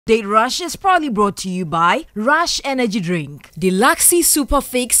Date Rush is proudly brought to you by Rush Energy Drink, Deluxy Super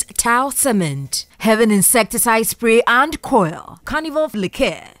Fix Tile Cement, Heaven Insecticide Spray and Coil, Carnival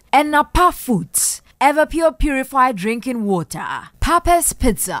Liqueur, and Napa Foods, Everpure Purified Drinking Water, Papa's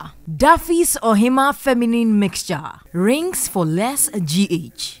Pizza, Duffy's Ohima Feminine Mixture, Rings for Less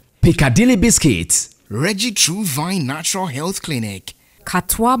GH, Piccadilly Biscuits, Reggie True Vine Natural Health Clinic,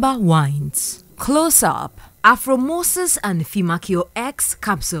 Katwaba Wines, Close Up, Afromosis and Fimakio X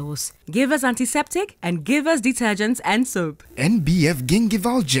capsules. Give us antiseptic and give us detergents and soap. NBF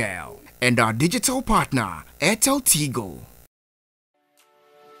Gingival Gel, and our digital partner, Airtel Tigo.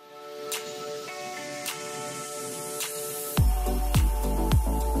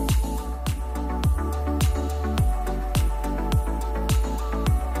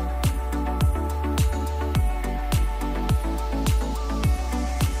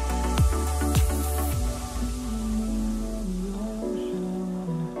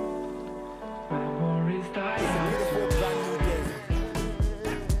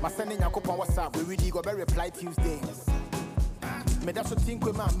 We really go reply Tuesdays. Me that's what think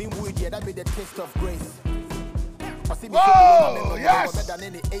we man mean with you, that be the taste of grace. Whoa, yes! Better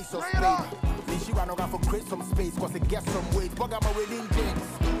than the ace of spades. She ran around for create some space, cause it gets some weight. But I'm a wedding James.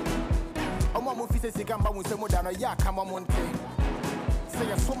 I'm a movie says, I'm going to say more than a yak, I'm a mountain.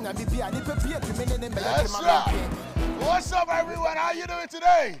 Say a swim, and be a nipper beer to me and That's right. What's up, everyone? How you doing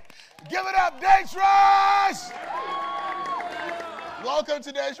today? Give it up, Date Rush! Welcome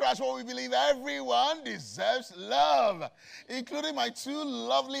to Date Rush, where we believe everyone deserves love, including my two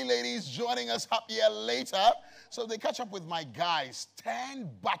lovely ladies joining us up here later. So they catch up with my guys, 10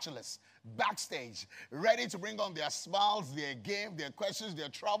 bachelors backstage, ready to bring on their smiles, their game, their questions, their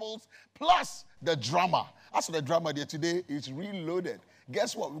troubles, plus the drama. As for the drama there today, it's reloaded.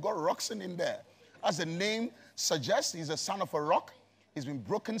 Guess what? We've got Roxanne in there. As the name suggests, he's a son of a rock. He's been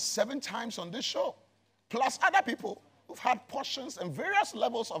broken 7 times on this show, plus other people who've had portions and various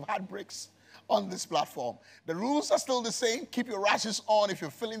levels of heartbreaks on this platform. The rules are still the same. Keep your rashes on if you're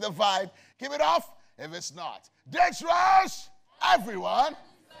feeling the vibe. Keep it off if it's not. Date Rush, everyone.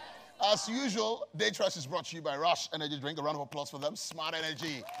 As usual, Date Rush is brought to you by Rush Energy Drink. A round of applause for them. Smart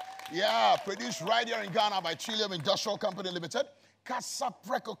Energy. Yeah, produced right here in Ghana by Trillium Industrial Company Limited. Casa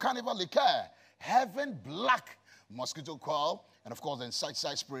Preco Carnival Liqueur. Heaven Black Mosquito Coil. And, of course, the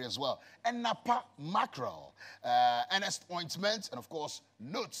insecticide spray as well. And Napa Mackerel, NS Ointment, and, of course,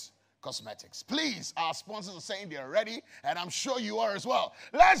 Notes Cosmetics. Please, our sponsors are saying they're ready, and I'm sure you are as well.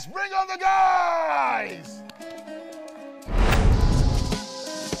 Let's bring on the guys!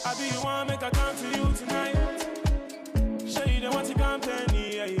 I be you want make a come to you tonight. Show you the what you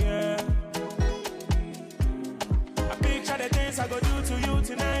company, yeah. I picture the things I go do to you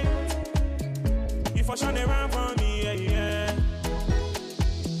tonight. You for sure they run for me, yeah.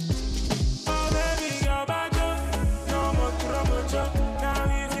 Now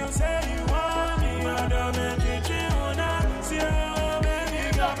if you say you want me, I don't make it you now. See you, baby,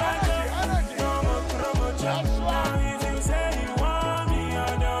 go back. No more promotion. Now if you say you want me, I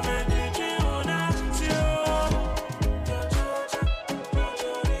don't make it you now. See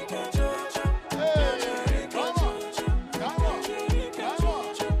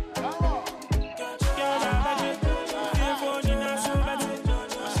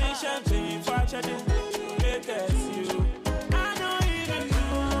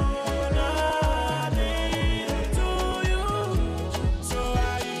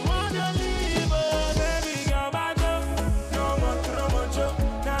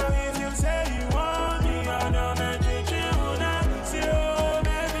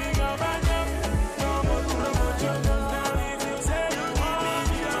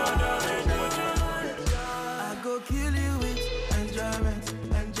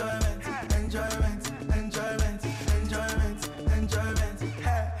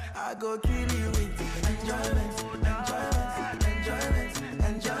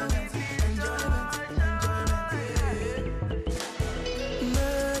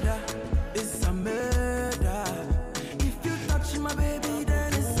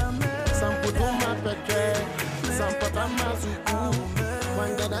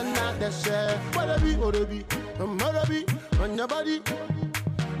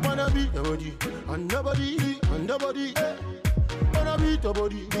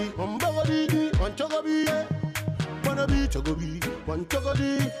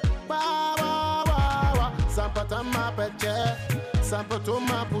Sampatama peche,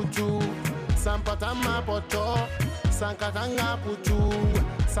 sampatoma puchu, sampatama pocho, sankatanga puchu,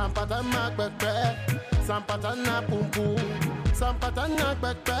 sampatama pepe, sampatana pumpu, sampatana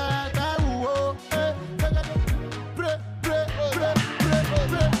pepe, pre, pre, pre, pre, pre,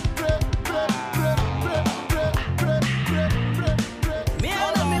 pre.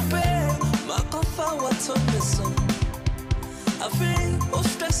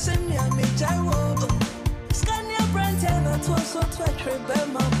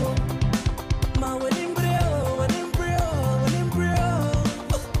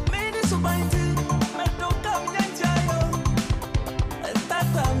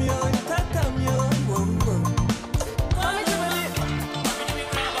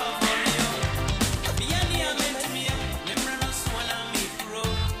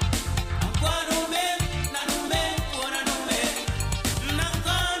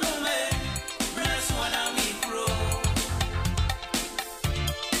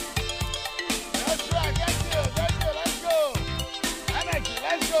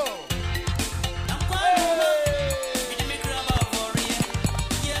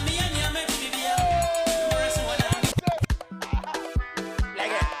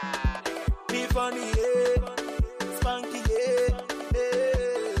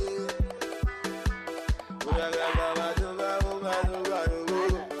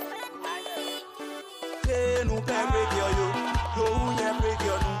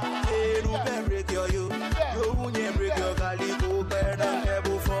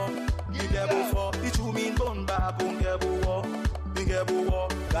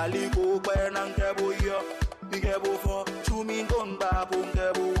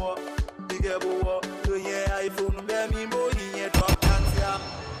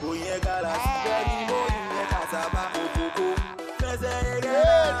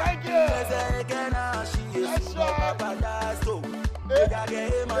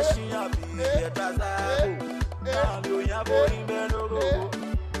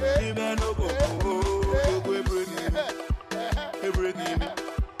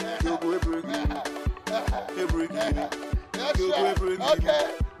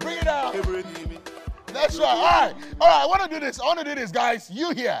 I want to do this, guys.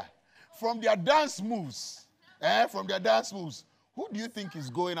 You here, from their dance moves, from their dance moves, who do you think is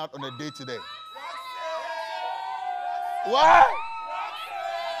going out on a date today? What?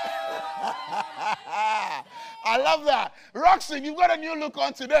 I love that. Roxy, you've got a new look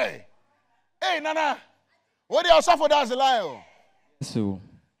on today. Hey, Nana, what do you suffer that's the lion? So.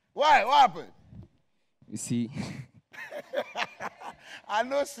 Why? What happened? You see. I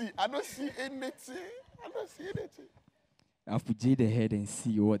don't see anything. I have to jade ahead and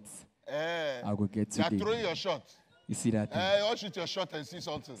see what I will get today. You're throwing your shot. You see that? I'll shoot your shot and see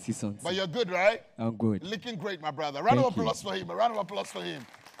something. See something. But you're good, right? I'm good. Looking great, my brother. Round of applause for him. A round of applause for him.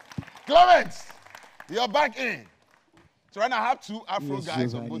 Clement, you're back in. So right now I have two Afro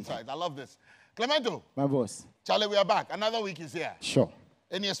guys on both sides. I love this. Clemento. My boss. Charlie, we are back. Another week is here. Sure.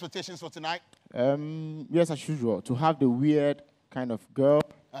 Any expectations for tonight? Yes, as usual. To have the weird kind of girl.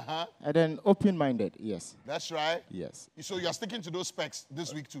 And then open-minded, yes. That's right. Yes. So you're sticking to those specs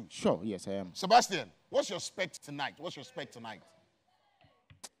this week too? Sure, yes, I am. Sebastian, what's your spec tonight?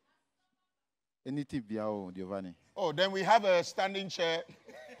 Anything Giovanni. Oh, then we have a standing chair,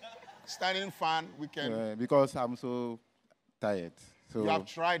 standing fan. We can. Because I'm so tired. So you have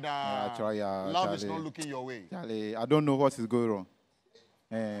tried. I try. Love Charlie, is not looking your way. Charlie, I don't know what is going wrong.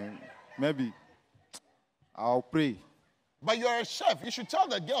 Maybe I'll pray. But you're a chef. You should tell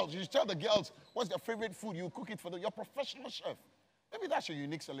the girls. What's their favorite food. You cook it for them. You're a professional chef. Maybe that's your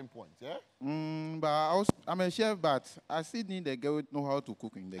unique selling point, yeah? But I'm a chef, but I still need a girl know how to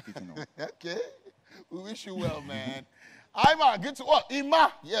cook in the kitchen. Okay. We wish you well, man. Ima, good to... Oh,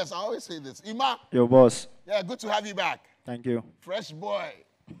 Ima. Yes, I always say this. Ima. Your boss. Yeah, good to have you back. Thank you. Fresh boy.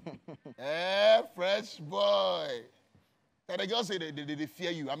 Fresh boy. And the girls say they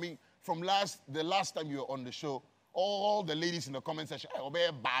fear you. I mean, from the last time you were on the show, all the ladies in the comment section, hey, you'll be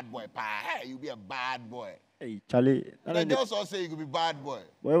a bad boy, pa. Hey, you'll be a bad boy. Hey, Charlie. The girls all say you could be bad boy.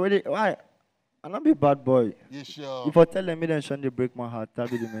 Why? I'm not be bad boy. You sure? If I tell them, then they break my heart.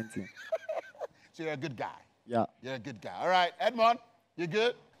 That'll be the main thing. So you're a good guy. Yeah. You're a good guy. All right, Edmond, you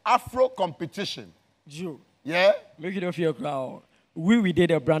good? Afro competition. Joe. Yeah? Make it off your crowd. We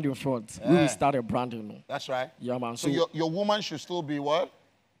did a brand in front. We started branding. That's right. Yeah, man. So your woman should still be what?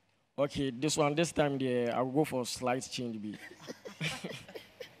 Okay, this time there, I will go for a slight change.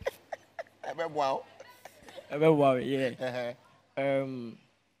 Wow. Wow, yeah. I'm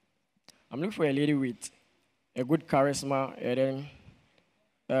looking for a lady with a good charisma and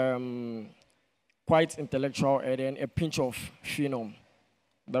then quite intellectual and then a pinch of phenom.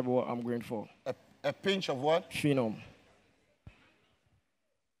 That's what I'm going for. A pinch of what? Phenom.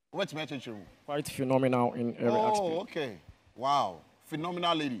 What's message you? Quite phenomenal in every aspect. Oh, okay. Wow.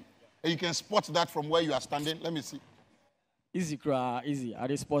 Phenomenal lady. And you can spot that from where you are standing. Let me see. Easy, easy. I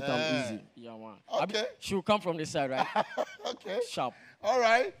just spot easy. Yeah, man. Okay. She'll come from this side, right? Okay. Sharp. All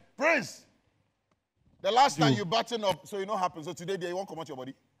right. Prince. The last time you button up, so you know what happens. So today you won't come out your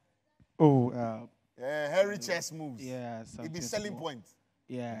body. Oh, hairy chest moves. Yeah, it be selling point.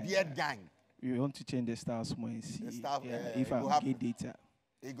 Yeah. Beard gang. You want to change the style small and see. The style, if I get data.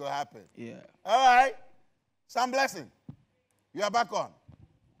 It go happen. Yeah. All right. Sam Blessing, you are back on.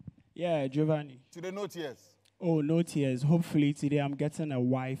 Yeah, Giovanni. Today, no tears. Oh, no tears. Hopefully today I'm getting a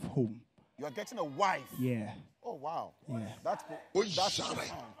wife home. You are getting a wife? Yeah. Oh, wow. Yeah. That's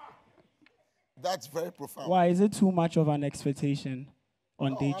profound. That's very profound. Why? Is it too much of an expectation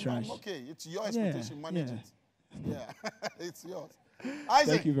on Day Trash? Okay, it's your expectation. Manage it. Yeah, it's yours. Isaac.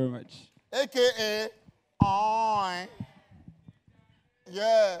 Thank you very much. AKA, on.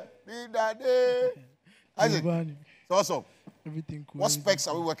 Yeah, did that day. Isaac, so what's up? Everything cool. What specs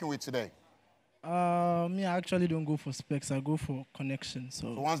are we working with today? Me, I actually don't go for specs. I go for connection.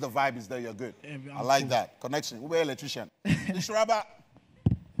 So once the vibe is there, you're good. I like that. Connection. Who be electrician? Ishraba.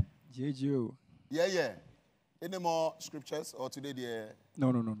 JJO. Yeah. Any more scriptures or today the?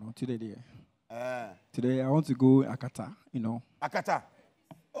 No. Today the. Today I want to go Akata. Akata.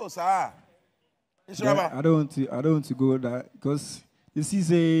 Oh, sir. Ishraba. I don't want to go that because you see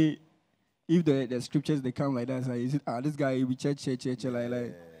say if the scriptures they come like that, so is it this guy will be church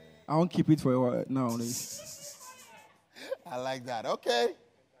like. I won't keep it for a while now. I like that. Okay.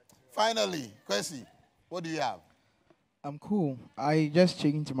 Finally, Kwesi, what do you have? I'm cool. I just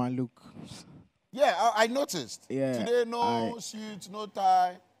changed my look. Yeah, I noticed. Yeah. Today, no suit, no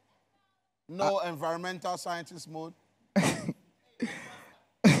tie, no environmental scientist mode.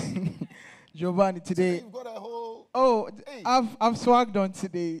 Giovanni, today. You've got a whole. Oh, hey. I've swagged on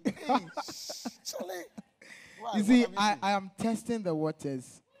today. Hey, Charlie. Why? You see, I am testing the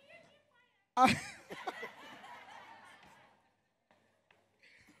waters.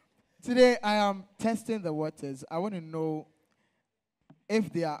 Today I am testing the waters. I want to know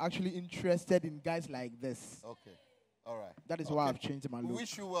if they are actually interested in guys like this. Okay. All right. That is why I've changed my look. We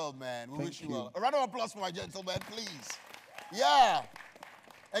wish you well, man. We wish you you well. A round of applause for my gentleman, please. Yeah.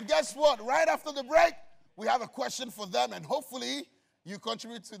 And guess what? Right after the break, we have a question for them, and hopefully you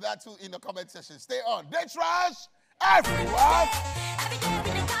contribute to that too in the comment section. Stay on. Day Trash, everyone.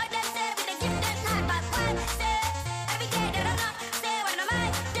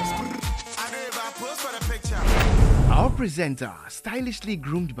 Our presenter, stylishly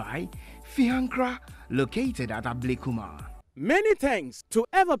groomed by Fiancra, located at Ablekuma. Many thanks to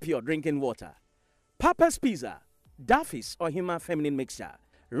Everpure Drinking Water, Papa's Pizza, Duffy's or Hima Feminine Mixture,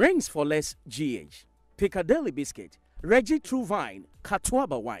 Rings for Less GH, Piccadilly Biscuit, Reggie True Vine,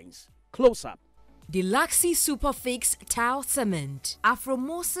 Katwaba Wines, Close Up, Deluxy Superfix Tile Cement,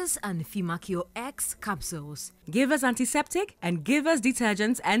 Afromosis and Fimakio X capsules. Give us antiseptic and give us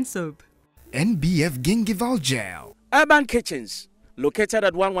detergents and soap. NBF Gingival Gel. Urban Kitchens, located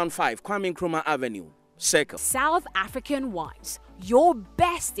at 115 Kwame Nkrumah Avenue, Circle. South African Wines, your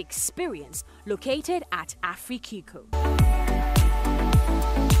best experience, located at Afrikiko.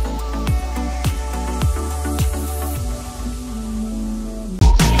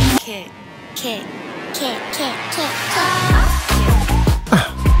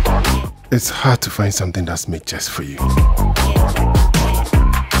 It's hard to find something that's made just for you.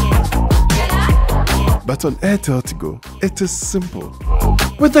 But on Airtel Tigo, it is simple.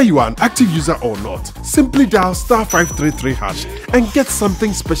 Whether you are an active user or not, simply dial *533# and get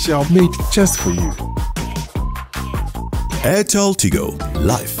something special made just for you. Airtel Tigo.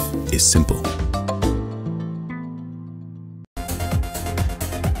 Life is simple.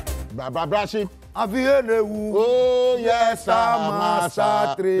 Oh, yes, I'm a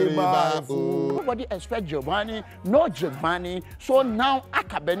nobody expect Giovanni, no Giovanni. So now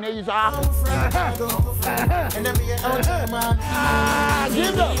Akabeneza.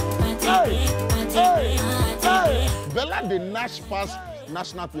 Give them. Hey. Bella the Nash Pass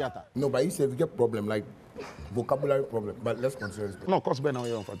National Theatre. No, but you said we get problem like vocabulary problem. But let's consider this. No, cause Ben now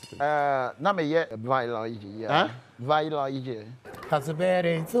you're on particular. Na me ye violence. Violence. Happy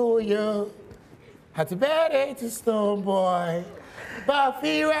birthday to you. Happy birthday to Stone Boy.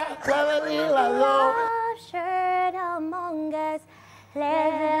 Buffy Rock, alone. Shared among us,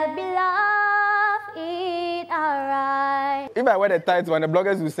 let there be love, eat alright. If I wear the tights when the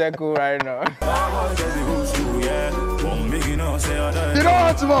bloggers will circle right now. You know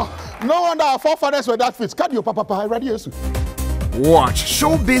what, Mo? No wonder our forefathers were that fit. Can you papa ready? Watch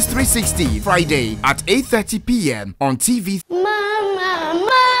Showbiz 360 Friday at 8:30 p.m. on TV. Mama.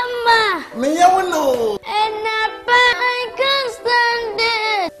 Me no. And I can't stand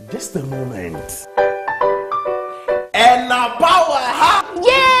it. Just a moment. And now power, huh?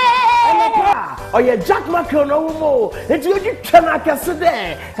 Yeah! And oye Jack Macron no mo enti oji twena kese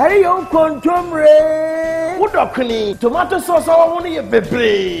de hey yo kontomre udokni tomato sauce wo no ye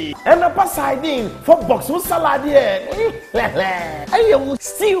bebre and a sardine for box with salad here hey yo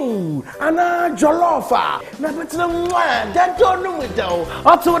stew ana jollof na betina mwa that don't know with do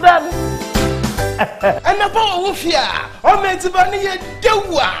to that and the ball here or meant to be a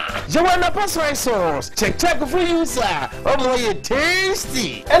doa. You want a pasta sauce? Check for you, sir. Oh, more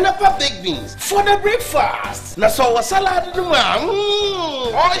tasty. And a baked beans for the breakfast. Na so a salad,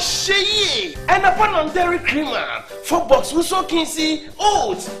 oh, she and a pan on dairy creamer for box with so kinsey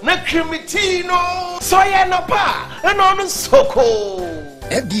oats, na cremitino, soya na pa, and on soko.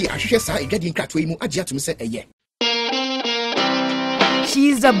 FD, I should say, getting cat way more adjust to me say a year.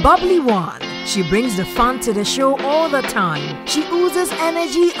 She's the bubbly one. She brings the fun to the show all the time. She oozes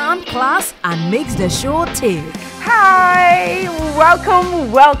energy and class and makes the show tick. Hi!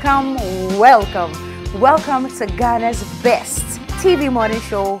 Welcome to Ghana's best TV morning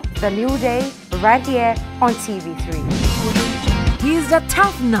show, The New Day, right here on TV3. He's the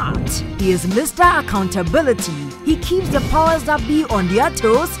tough nut. He is Mr. Accountability. He keeps the powers that be on their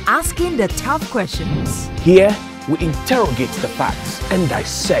toes, asking the tough questions. Here, we interrogate the facts and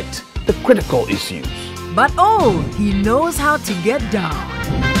dissect the critical issues. But oh, he knows how to get down.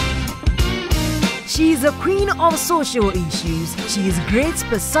 She is a queen of social issues. She is grace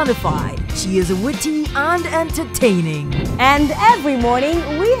personified. She is witty and entertaining. And every morning,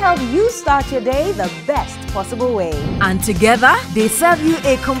 we help you start your day the best possible way. And together, they serve you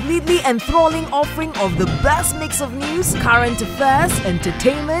a completely enthralling offering of the best mix of news, current affairs,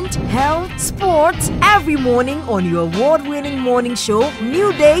 entertainment, health, sports, every morning on your award-winning morning show,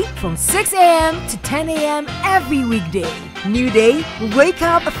 New Day, from 6 a.m. to 10 a.m. every weekday. New Day, wake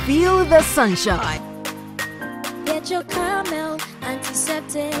up, feel the sunshine. Get your Carmel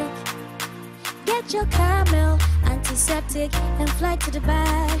antiseptic. Get your Carmel antiseptic and fly to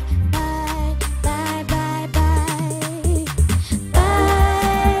Dubai. Bye, bye, bye, bye.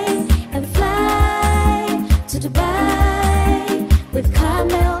 Bye and fly to Dubai with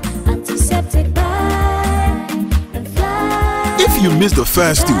Carmel antiseptic. Bye and fly. If you missed the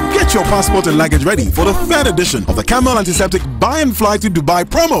first two, get your passport and luggage ready for the third edition of the Camel Antiseptic Buy and Fly to Dubai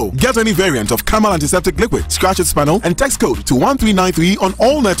promo. Get any variant of Camel Antiseptic Liquid, scratch its panel, and text code to 1393 on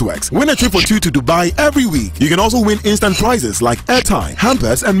all networks. Win a trip for two to Dubai every week. You can also win instant prizes like airtime,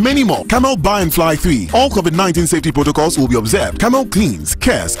 hampers, and many more. Camel Buy and Fly 3. All COVID-19 safety protocols will be observed. Camel cleans,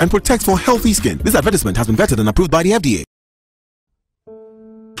 cares, and protects for healthy skin. This advertisement has been vetted and approved by the FDA.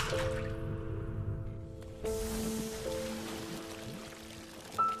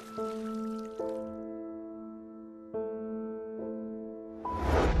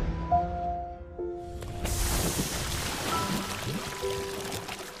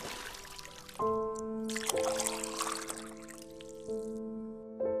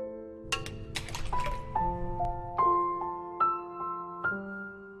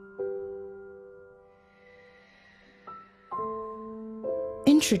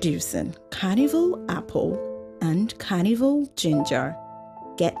 Introducing Carnival Apple and Carnival Ginger.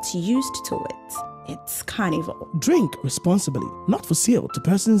 Get used to it. It's Carnival. Drink responsibly. Not for sale to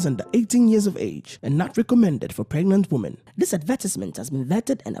persons under 18 years of age and not recommended for pregnant women. This advertisement has been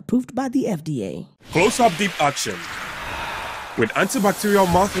vetted and approved by the FDA. Close-up deep action with antibacterial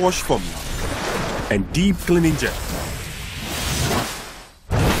mouthwash formula and deep cleaning gel.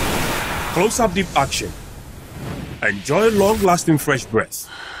 Close-up deep action. Enjoy long-lasting fresh breath.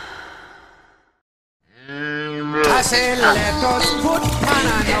 I say let us put man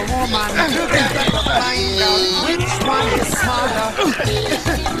and a woman together to find out which one is smarter.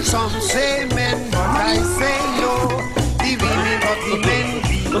 Some say men, but I say no. The women of the men,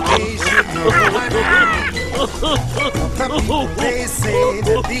 they should know. They say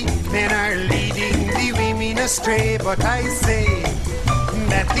that the men are leading the women astray, but I say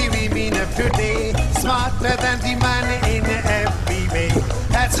that the women of today smarter than the man in every way.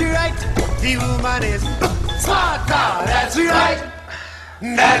 That's right, the woman is smarter. That's right.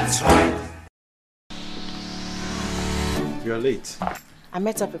 That's right. You're late. I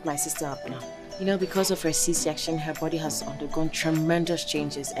met up with my sister Abna. You know, because of her C-section, her body has undergone tremendous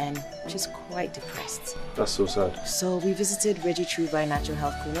changes and she's quite depressed. That's so sad. So we visited Reggie Trubai Natural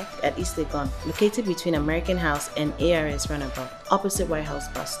Health Clinic at East Legon, located between American House and ARS Runabout, opposite White House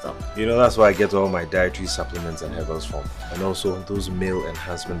bus stop. You know, that's why I get all my dietary supplements and herbals from. And also those male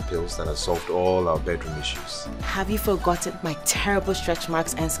enhancement pills that have solved all our bedroom issues. Have you forgotten my terrible stretch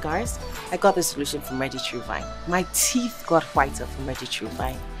marks and scars? I got the solution from Reggie Trubai. My teeth got whiter from Reggie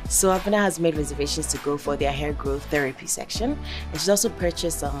Trubai. So Abena has made reservations to go for their hair growth therapy section, and she's also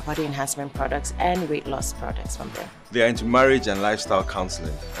purchased some body enhancement products and weight loss products from them. They are into marriage and lifestyle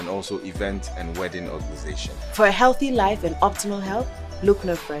counseling and also event and wedding organization. For a healthy life and optimal health, look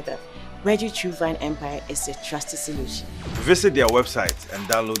no further. Reggie Truvine Empire is a trusted solution. Visit their website and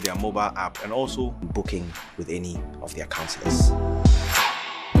download their mobile app and also booking with any of their counselors.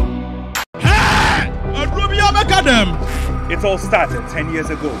 It all started 10 years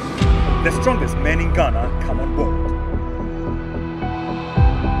ago. The strongest men in Ghana come on board.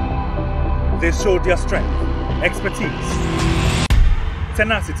 They showed their strength, expertise,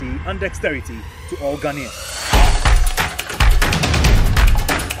 tenacity and dexterity to all Ghanaians.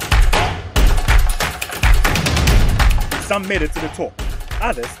 Some made it to the top,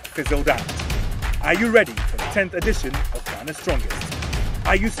 others fizzled out. Are you ready for the 10th edition of Ghana's Strongest?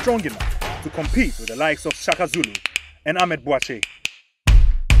 Are you strong enough to compete with the likes of Shaka Zulu and Ahmed Boache?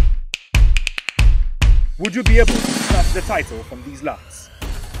 Would you be able to snatch the title from these lads?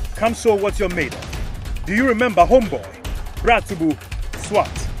 Come show what you're made of. Do you remember Homeboy, Brad Tubu, Swat,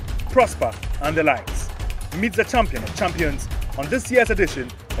 Prosper and the likes? Meet the champion of champions on this year's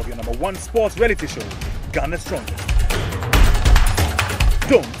edition of your #1 sports reality show, Ghana's Strongest.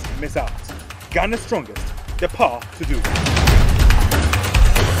 Don't miss out. Ghana's Strongest, the power to do.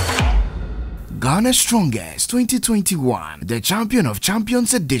 Ghana's Strongest 2021, the Champion of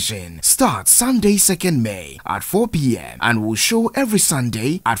Champions edition, starts Sunday 2nd May at 4 p.m. and will show every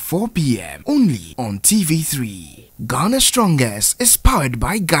Sunday at 4 p.m. only on TV3. Ghana's Strongest is powered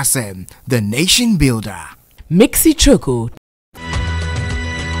by Gasem, the nation builder. Mixi Choco.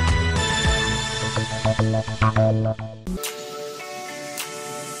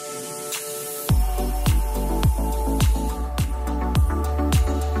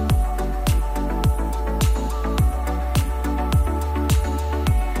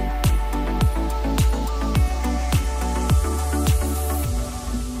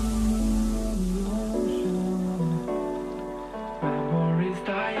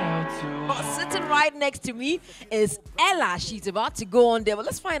 Right next to me is Ella. She's about to go on there, but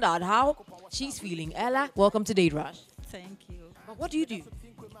let's find out how she's feeling. Ella, welcome to Date Rush. Thank you. But what do you do?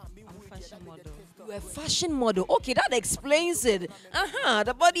 I'm a fashion model. You're a fashion model. Okay, that explains it.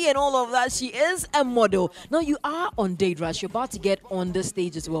 The body and all of that. She is a model. Now you are on Date Rush. You're about to get on the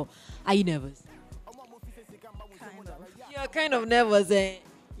stage as well. Are you nervous? Kind of. You're kind of nervous, eh?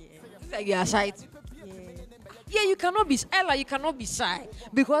 Yeah. It's like you're shy. Yeah, you cannot be Ella. You cannot be shy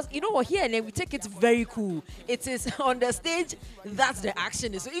because you know what? Here and then we take it very cool. It is on the stage. That's the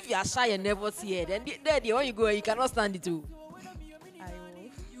action. So if you are shy and never see it, then there when you go, you cannot stand it too. I will.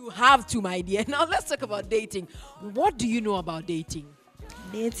 You have to, my dear. Now let's talk about dating. What do you know about dating?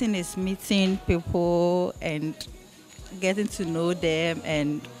 Dating is meeting people and getting to know them,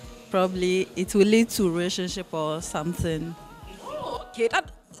 and probably it will lead to a relationship or something. Oh, okay,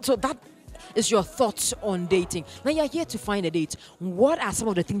 that is your thoughts on dating. Now you're here to find a date. What are some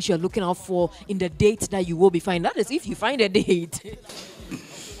of the things you're looking out for in the date that you will be finding? That is if you find a date.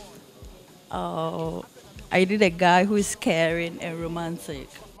 Oh, I need a guy who is caring and romantic.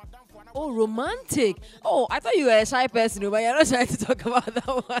 Oh, romantic. Oh, I thought you were a shy person, but you're not trying to talk about that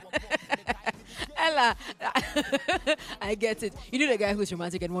one. Ella, I get it. You need a guy who's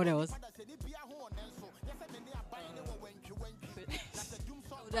romantic, and what else?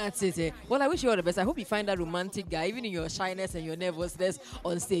 That's it. Eh? Well, I wish you all the best. I hope you find that romantic guy, even in your shyness and your nervousness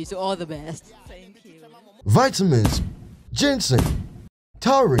on stage. So all the best. Thank you. Vitamins, ginseng,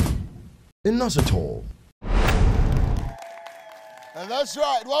 taurine, inositol. And that's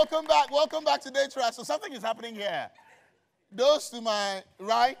right. Welcome back. Welcome back to Date Rush. So something is happening here. Those to my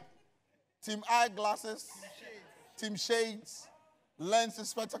right, team eyeglasses, team shades, lenses,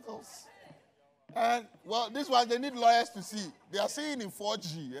 spectacles. And, well, this one, they need lawyers to see. They are seeing in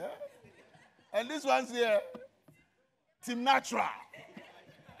 4G, yeah? And this one's here, Team Natural.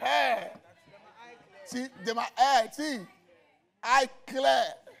 Hey. See, Eye Clear.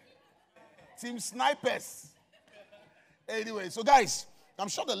 Team Snipers. Anyway, so guys, I'm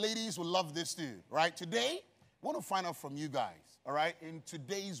sure the ladies will love this too, right? Today, I want to find out from you guys, all right, in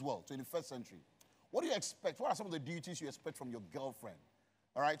today's world, 21st century, what do you expect? What are some of the duties you expect from your girlfriend?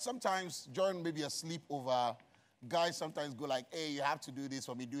 All right, sometimes during maybe a sleepover, guys sometimes go like, hey, you have to do this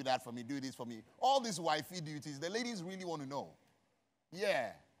for me, do that for me, do this for me. All these wifey duties, the ladies really want to know.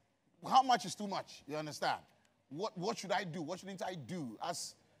 Yeah, how much is too much? You understand? What should I do? What shouldn't I do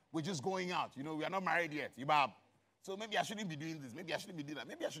as we're just going out? You know, we are not married yet. So maybe I shouldn't be doing this. Maybe I shouldn't be doing that.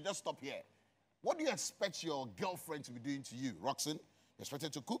 Maybe I should just stop here. What do you expect your girlfriend to be doing to you? Roxanne, you expect her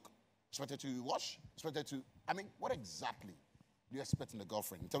to cook? Expect her to wash? Expect her to, what exactly do you expect in a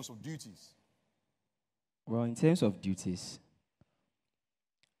girlfriend in terms of duties? Well, in terms of duties,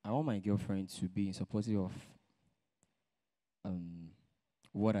 I want my girlfriend to be supportive of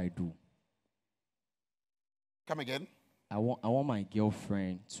what I do. Come again? I want my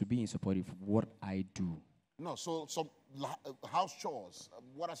girlfriend to be in support of what I do. No, so house chores.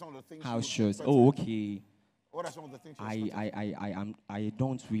 What are some of the things? House chores. Oh, okay. What are some of the things? I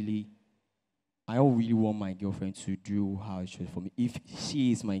don't really want my girlfriend to do house chores for me. If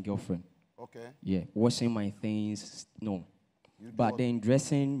she is my girlfriend. Okay. Yeah, washing my things, no. But then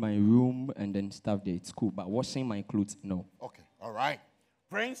dressing my room and then stuff there, it's cool. But washing my clothes, no. Okay, all right.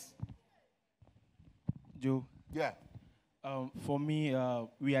 Prince? Joe? Yeah. For me,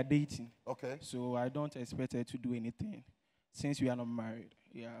 we are dating. Okay. So I don't expect her to do anything since we are not married.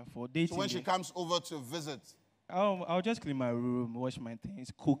 Yeah, for dating. So when she comes over to visit? I'll just clean my room, wash my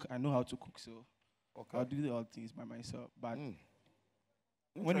things, cook. I know how to cook, so okay. I'll do all things by myself. But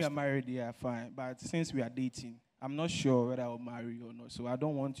when we are married, yeah, fine. But since we are dating, I'm not sure whether I'll marry or not. So I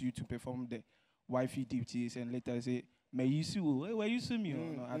don't want you to perform the wifey duties and later say, "May you sue? Where you sue me?"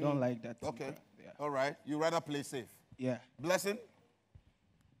 No, I don't like that. Okay. Yeah. All right. You rather play safe. Yeah. Blessing?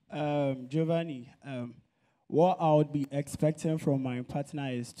 Giovanni, what I would be expecting from my partner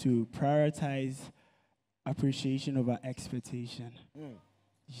is to prioritize appreciation over expectation.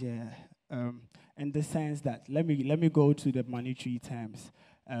 Yeah. In the sense that, let me go to the monetary terms.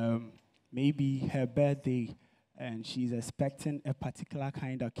 Maybe her birthday, and she's expecting a particular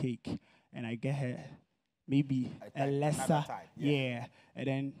kind of cake, and I get her maybe a lesser, yeah, and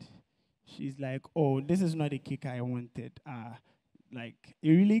then she's like, "Oh, this is not the cake I wanted." Like, it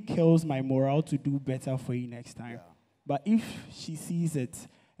really kills my morale to do better for you next time. Yeah. But if she sees it,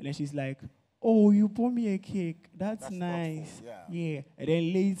 and then she's like, "Oh, you bought me a cake. That's nice." Yeah. And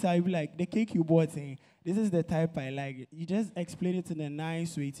then later, you'll be like, "The cake you bought, this is the type I like." You just explain it in a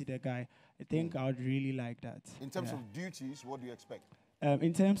nice way to the guy. I think I would really like that. In terms of duties, what do you expect?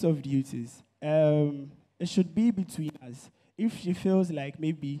 In terms of duties, it should be between us. If she feels like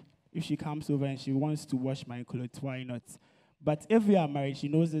maybe if she comes over and she wants to wash my clothes, why not? But if we are married, she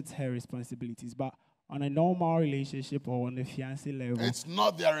knows it's her responsibilities. But on a normal relationship or on a fiancé level, it's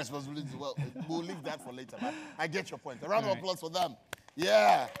not their responsibility. Well, we'll leave that for later. But I get your point. A round of applause for them.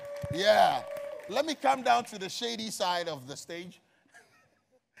 Yeah, yeah. Let me come down to the shady side of the stage.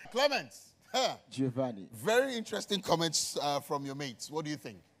 Clements. Giovanni. Very interesting comments from your mates. What do you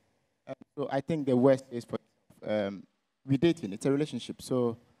think? So I think the worst is for we're dating. It's a relationship.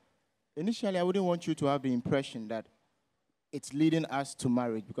 So initially, I wouldn't want you to have the impression that it's leading us to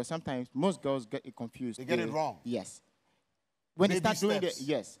marriage, because sometimes most girls get it confused. They get it wrong. Yes. When they start doing it,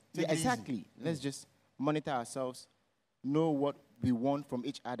 Take it exactly. easy. Let's just monitor ourselves, know what we want from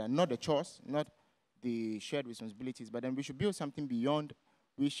each other, not the chores, not the shared responsibilities, but then we should build something beyond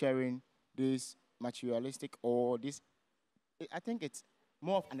we sharing this materialistic or this. I think it's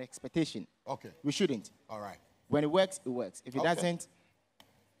more of an expectation. Okay. We shouldn't. All right. When it works, it works. If it doesn't.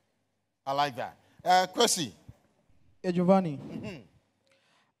 I like that. Kwesi. Hey, Giovanni.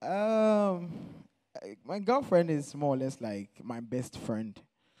 My girlfriend is more or less like my best friend.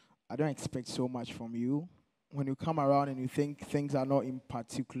 I don't expect so much from you. When you come around and you think things are not in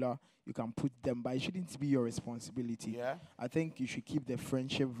particular, you can put them, but it shouldn't be your responsibility. Yeah. I think you should keep the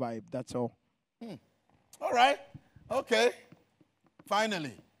friendship vibe. That's all. All right. Okay.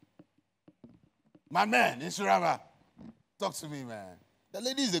 Finally. My man, Insuraba. Talk to me, man. The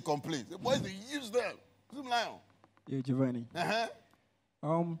ladies, they complain. The boys, they use them. Zoom lion. Yeah, Giovanni.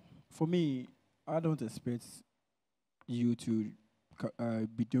 For me, I don't expect you to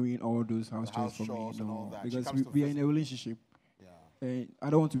be doing all those house chores for me, no, because we are in a relationship. Yeah. And I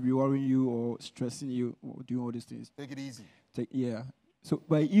don't want to be worrying you or stressing you or doing all these things. Take it easy. Yeah. So,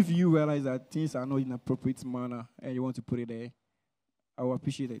 but if you realize that things are not in an appropriate manner and you want to put it there, I will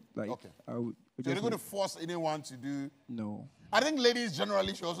appreciate it. Like, okay. So you're not going to force anyone to do? No. I think ladies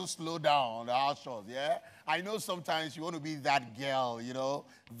generally should also slow down on the house chores, yeah? I know sometimes you want to be that girl, you know,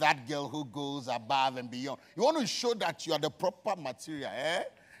 that girl who goes above and beyond. You want to show that you are the proper material, eh?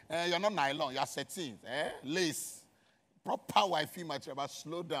 You're not nylon, you're satin, lace. Proper wifey material, but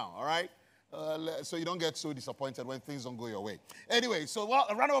slow down, all right? So you don't get so disappointed when things don't go your way. Anyway, so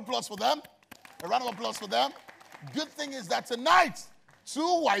a round of applause for them. A round of applause for them. Good thing is that tonight,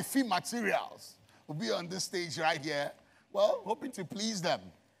 2 wifey materials will be on this stage right here. Well, hoping to please them.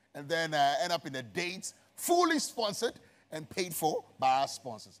 And then end up in a date fully sponsored and paid for by our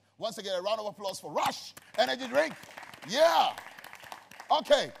sponsors. Once again, a round of applause for Rush Energy Drink. Yeah.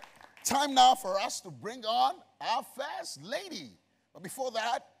 Okay. Time now for us to bring on our first lady. But before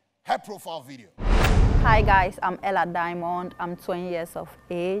that, her profile video. Hi guys, I'm Ella Diamond. I'm 20 years of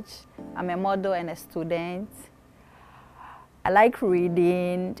age. I'm a model and a student. I like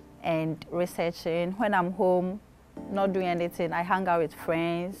reading and researching. When I'm home, not doing anything, I hang out with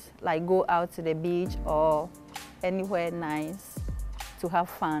friends, like go out to the beach or anywhere nice to have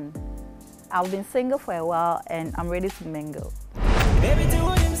fun. I've been single for a while and I'm ready to mingle.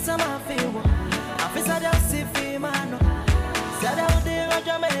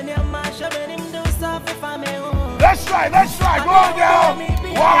 Let's try, go on, girl.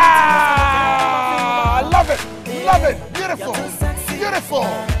 Wow, I love it, beautiful, beautiful,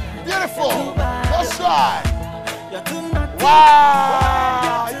 beautiful. Let's try.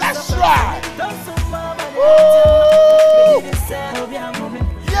 Wow, let's try. Woo.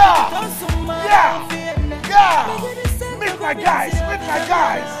 Yeah. Meet my guys.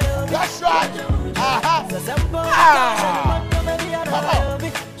 That's right.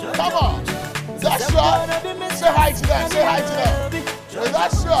 Come on. That's right. Say hi to them. Well,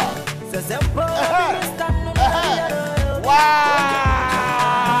 that's right. Wow.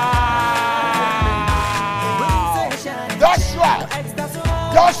 That's right.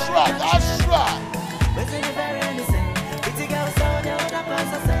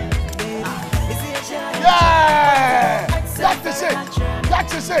 Yeah. That's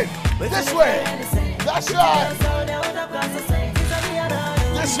it. This way. That's right.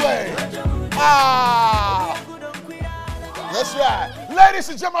 This way. That's right. Ladies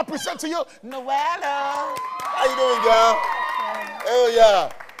and gentlemen, I present to you Noella. How you doing, girl? Oh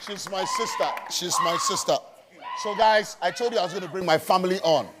yeah. She's my sister. So guys, I told you I was going to bring my family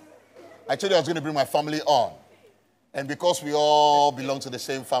on. And because we all belong to the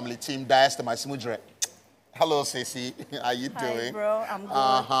same family, Team Diastema Simudre. Hello, Ceci. How you doing? Hi, bro. I'm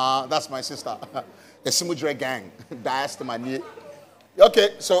good. That's my sister. The Simudre gang. Diastema.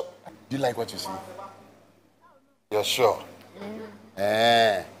 Okay, so do you like what you see? You're sure?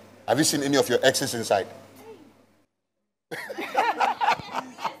 Have you seen any of your exes inside?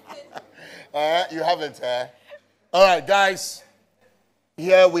 You haven't, All right, guys.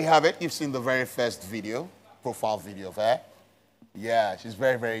 Here we have it. You've seen the very first video, profile video of her. Yeah, she's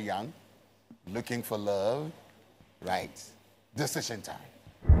very, very young. Looking for love. Right. Decision time.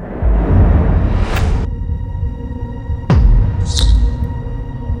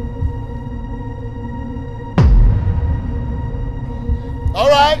 All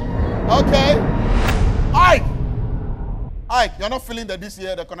right. Okay. Ike, you're not feeling that this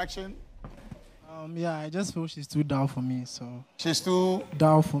year, the connection? Yeah, I just feel she's too down for me, so. She's too?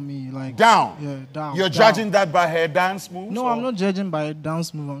 Down for me, like. Down? Yeah, down. You're judging that by her dance moves? No, I'm not judging by her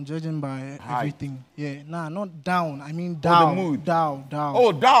dance move, I'm judging by everything. Yeah, nah, not down, I mean down. Oh, the mood? Down.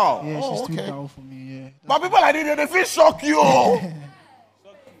 Oh, down? Yeah, she's too down for me, yeah. But people like this, they feel shock you.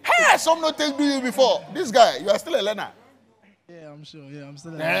 Hey, some not take do you before. This guy, you are still a learner. Yeah, I'm sure, I'm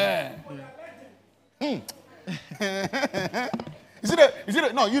still a learner.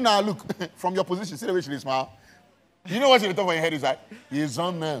 No, you now look from your position. See the way she smile. You know what's in the top of your head is like, you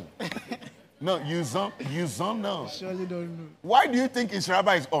don't know. No, you don't know. Surely don't know. Why do you think Israel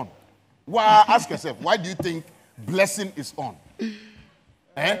is on? Why? Ask yourself. Why do you think Blessing is on?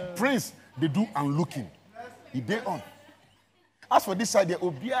 Prince, they do and looking. He they on. As for this side, they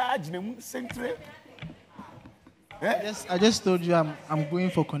centre. I just told you I'm going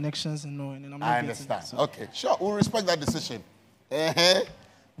for connections and all, and I'm not I understand. So. Okay, sure. We'll respect that decision.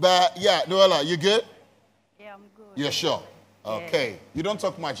 But yeah, Noella, you good? Yeah, I'm good. You're sure? Okay. Yeah. You don't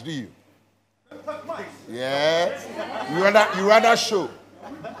talk much, do you? Yeah. You rather show.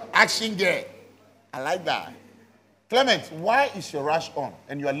 Action girl. I like that. Clement, why is your rash on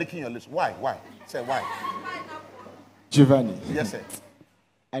and you are licking your lips? Why? Say why. Giovanni. Yes, sir.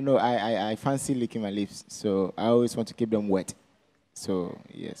 I know I fancy licking my lips, so I always want to keep them wet. So,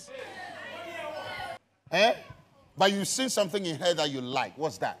 yes. But you've seen something in her that you like.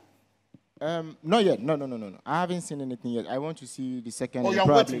 What's that? Not yet. No. I haven't seen anything yet. I want to see the second. Oh, you're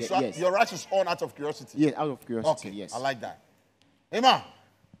waiting. So yes. Your rash is on out of curiosity? Yes, out of curiosity, okay. Yes. I like that. Emma.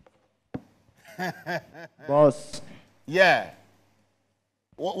 Boss. Yeah.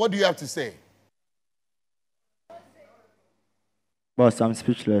 What do you have to say? Boss, I'm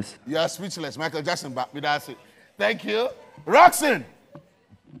speechless. You are speechless. Michael Jackson back with us. Thank you. Roxanne,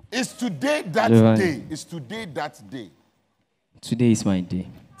 is today that day? Is today that day? Today is my day.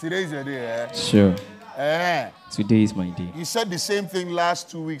 Today is your day, eh? Sure. Today is my day. You said the same thing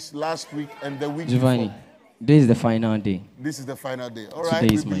last week, and the week Giovanni, before. This is the final day. This is the final day. All right,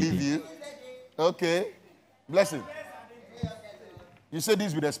 today we believe you. Okay. Blessing. You said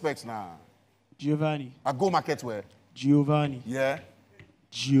this with respect now. Giovanni. I go market where? Giovanni. Yeah.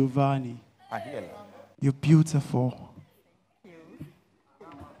 Giovanni. I hear that. You're beautiful.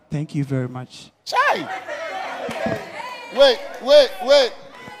 Thank you very much. Chai! Wait.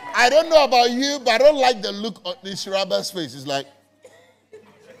 I don't know about you, but I don't like the look on this Shiraba's face. It's like,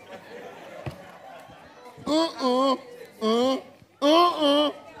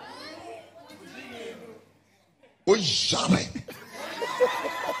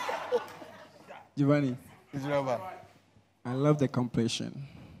 Giovanni, I love the complexion.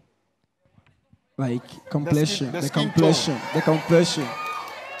 Like, complexion, the complexion.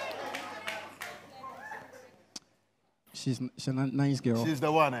 She's a nice girl. She's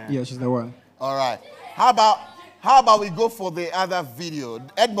the one, eh? Yeah, she's the one. All right. How about we go for the other video?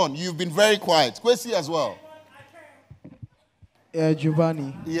 Edmond, you've been very quiet. Kwesi as well.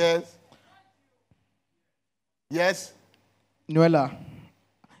 Giovanni. Yes. Yes. Noella,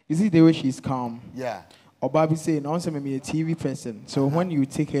 you see the way she's calm? Yeah. Or Bobby saying, also maybe a TV person. So when you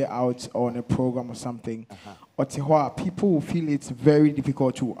take her out on a program or something, or people will feel it's very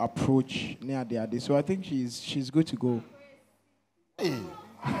difficult to approach near the other. So I think she's good to go. Hey,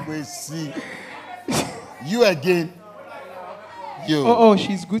 we see you again. You. Oh,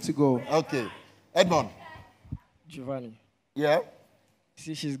 she's good to go. Okay, Edmond. Giovanni. Yeah.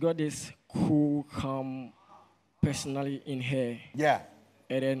 See, she's got this cool, calm personality in her. Yeah.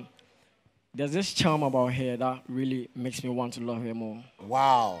 And then there's this charm about her that really makes me want to love her more.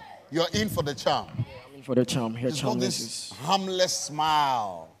 Wow. You're in for the charm. Yeah, I'm in for the charm. Her charm this is harmless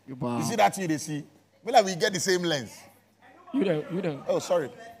smile. Wow. You see that thing they see? Maybe like we get the same lens. You don't. Oh, sorry.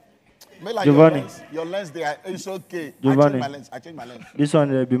 Maybe like Giovanni. your lens there, it's okay. Giovanni. I changed my lens. This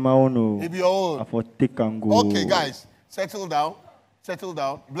one will be my own. It'll be your own. I for take and go. Okay, guys. Settle down.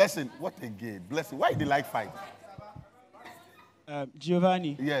 Blessing. What again? Blessing. Why do you like fight?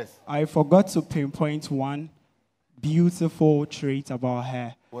 Giovanni. Yes. I forgot to pinpoint one beautiful trait about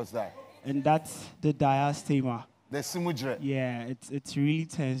her. What's that? And that's the diastema. The simudre. Yeah, it really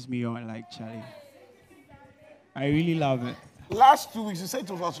turns me on, like Charlie. I really love it. Last 2 weeks, you said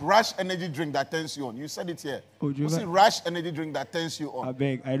it was Rush energy drink that turns you on. You said it here. Oh, you said Rush energy drink that turns you on. I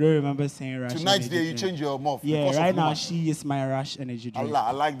beg. I don't remember saying Rush. Tonight's day, you change your mouth. Yeah, right now she is my Rush energy drink.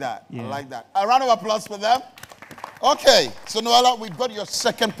 I like that. Yeah. I like that. A round of applause for them. Okay, so Noella, we've got your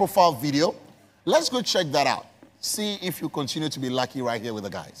second profile video. Let's go check that out. See if you continue to be lucky right here with the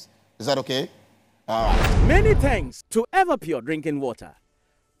guys. Is that okay? All right. Many thanks to Everpure Drinking Water,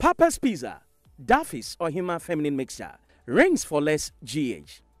 Papa's Pizza, Duffy's or Hima Feminine Mixture, Rings for Less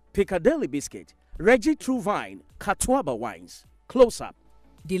GH, Piccadilly Biscuit, Reggie True Vine, Katwaba Wines, Close Up,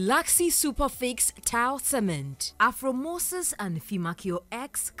 Deluxy Superfix Towel Cement, Afromosis and Fimakio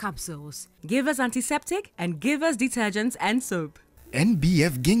X capsules. Give us antiseptic and give us detergents and soap.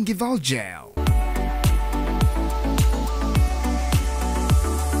 NBF Gingival Gel.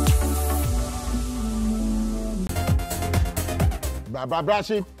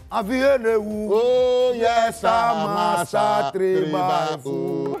 Braship. Oh, yes, I'm a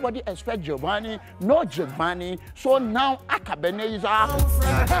Nobody expect Giovanni, no Giovanni. So now Akabene is our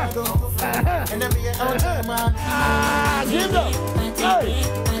give them. Hey.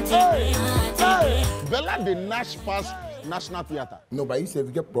 Bella the Nash Pass National Theatre. No, but you said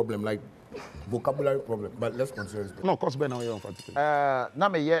we get problem like vocabulary problem. But let's consider this. No, cause Ben now you're on particular. na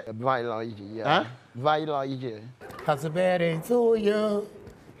me ye violence. Huh? Violence. Happy birthday to you.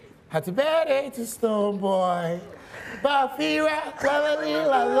 Happy birthday to Stone Boy. Bafira,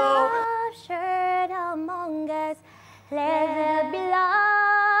 shared among us. Let there be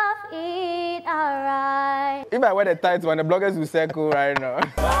love, eat alright. If I wear the tights one, the bloggers will circle right now.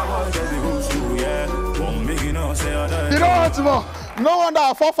 You know what, Mo? No wonder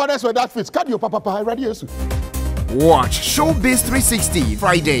our forefathers were that fit. Cut your papa ready. Watch Showbiz 360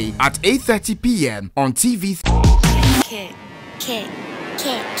 Friday at 8:30 p.m. on TV.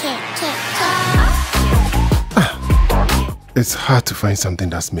 It's hard to find something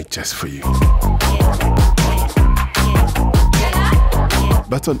that's made just for you.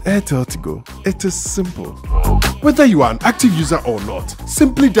 But on Airtel Tigo, it is simple. Whether you are an active user or not,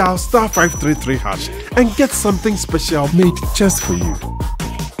 simply dial *533# and get something special made just for you.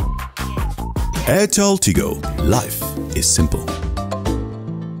 Airtel Tigo. Life is simple.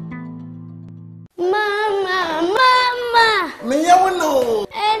 Mama! Me, you know.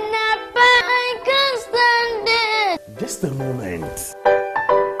 And I can't stand it! Just a moment.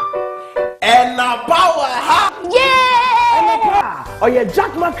 And now power, huh? Yeah! Oh, yeah,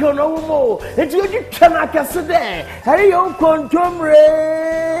 Jack Macron, no more. It's you can I can sit there. Hey, you control.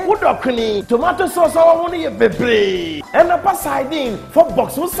 Udokuni, tomato sauce, I want to bebre. And a sardine for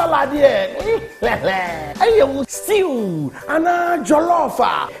box with salad here. I stew and a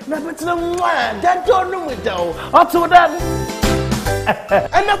jollofa. Never to them one that don't know it though. Or to that.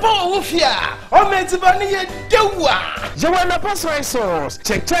 And a bowl of ya, or made to bunny a doua. You want a soy sauce,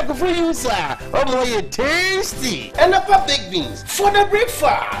 check for you, sir. Oh, more tasty. And a baked beans for the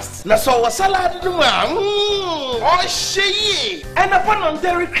breakfast. Na so a salad, oh, she and a pan on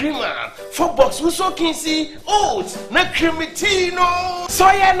dairy creamer for box with so kinsey, oats, na cremitino, soy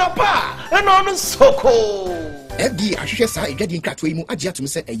and a pa, and on the soko. FD, I should say, getting cut way more adjust to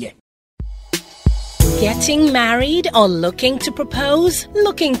say a year. Getting married or looking to propose?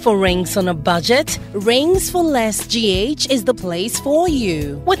 Looking for rings on a budget? Rings for Less GH is the place for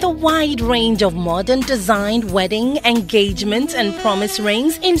you. With a wide range of modern designed wedding, engagement and promise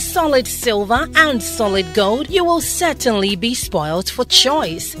rings in solid silver and solid gold, you will certainly be spoiled for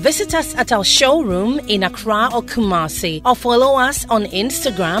choice. Visit us at our showroom in Accra or Kumasi, or follow us on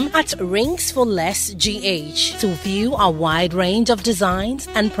Instagram at Rings for Less GH to view our wide range of designs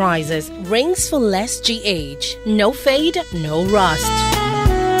and prices. Rings for Less GH. No fade, no rust.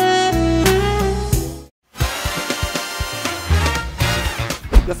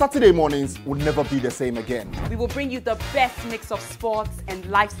 The Saturday mornings will never be the same again. We will bring you the best mix of sports and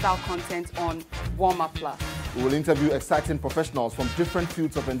lifestyle content on Warm Up Plus. We will interview exciting professionals from different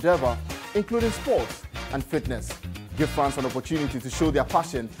fields of endeavor, including sports and fitness. Give fans an opportunity to show their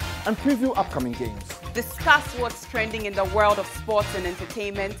passion and preview upcoming games. Discuss what's trending in the world of sports and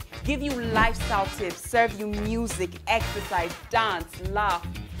entertainment, give you lifestyle tips, serve you music, exercise, dance, laugh,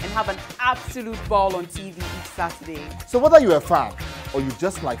 and have an absolute ball on TV each Saturday. So whether you're a fan or you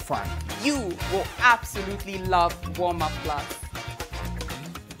just like fun, you will absolutely love Warm Up Plus.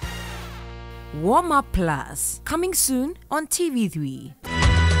 Warm Up Plus, coming soon on TV3.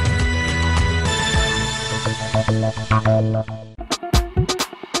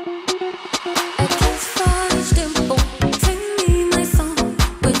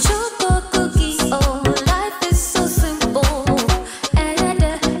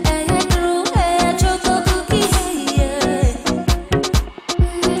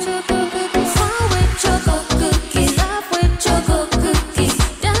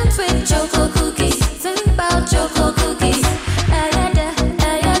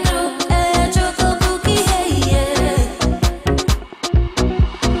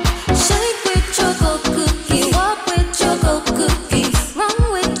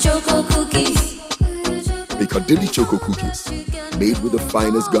 Piccadilly Choco Cookies, made with the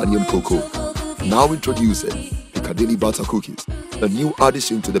finest Ghanaian cocoa. Now introducing Piccadilly Butter Cookies, a new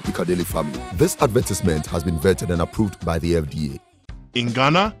addition to the Piccadilly family. This advertisement has been vetted and approved by the FDA. In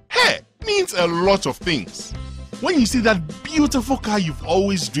Ghana, hair means a lot of things. When you see that beautiful car you've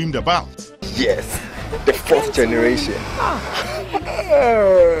always dreamed about. Yes, the fourth generation.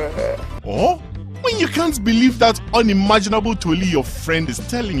 Or when you can't believe that unimaginable toli your friend is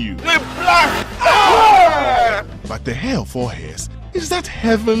telling you. But the hair of all hairs is that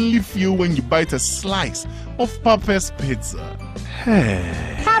heavenly feel when you bite a slice of Papa's Pizza.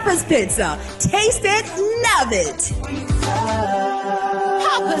 Papa's Pizza. Taste it, love it.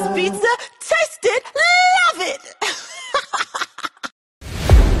 Papa's Pizza. Taste it, love it.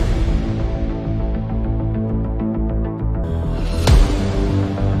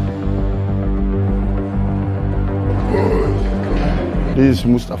 This is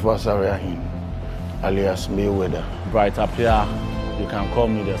Mustafa Sariahin, alias Mayweather. Bright up here, you can call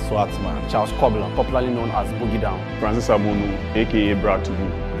me the SWAT man. Charles Kobler, popularly known as Boogie Down. Francis Abunu, aka Brad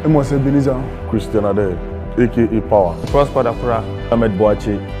Tubu. Amos Ebenezer. Christian Ade, aka Power. Prosper Dakura. Ahmed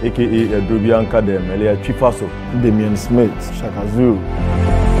Boache, aka Edrubian Kadem, Elia Chifaso. Damian Smith. Shaka Zulu.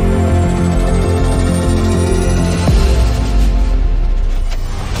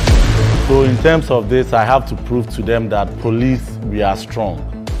 So in terms of this, I have to prove to them that police, we are strong.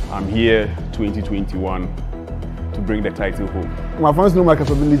 I'm here 2021 to bring the title home. My fans know my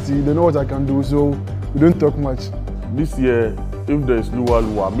capability, they know what I can do, so we don't talk much. This year, if there is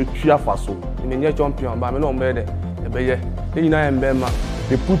Lua, make sure Faso. In the near champion, but I'm not better.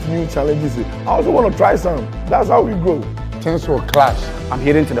 They put new challenges in. I also want to try some. That's how we grow. Thanks for clash. I'm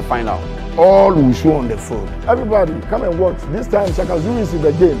heading to the final. All will show on the field. Everybody, come and watch. This time, Shaka Zulu is in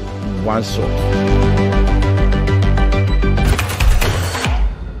the game. One shot.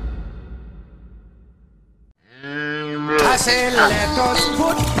 I say let us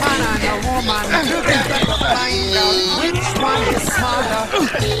put man and a woman together to find out which one is smarter.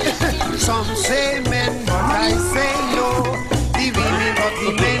 Some say men, but I say no. The women got the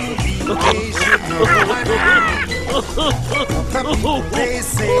men, they should know. They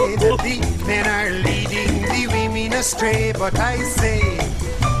say that the men are leading the women astray, but I say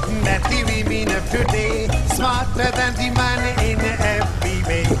that the women of today smarter than the man in every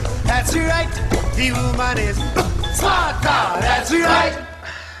way. That's right, the woman is smarter. That's right.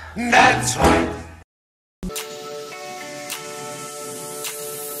 That's right.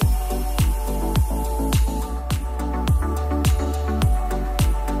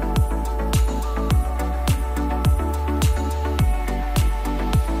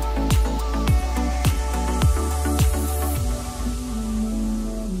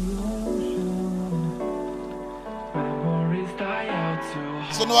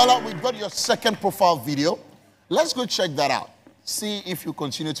 So Noella, we've got your second profile video. Let's go check that out. See if you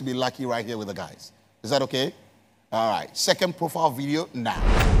continue to be lucky right here with the guys. Is that okay? All right. Second profile video now.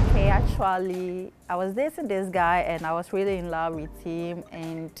 Okay, actually, I was dating this guy and I was really in love with him,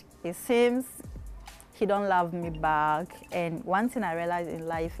 and it seems he don't love me back. And one thing I realized in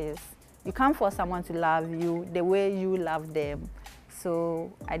life is you can't force someone to love you the way you love them.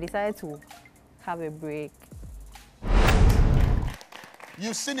 So I decided to have a break.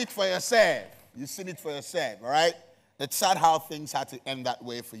 You've seen it for yourself. You've seen it for yourself, all right? It's sad how things had to end that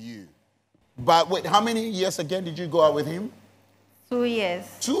way for you. But wait, how many years again did you go out with him? 2 years.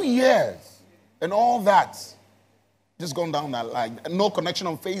 2 years. And all that. Just gone down that line. No connection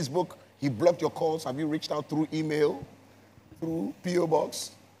on Facebook. He blocked your calls. Have you reached out through email? Through P.O.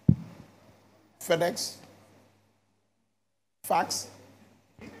 Box? FedEx? Fax?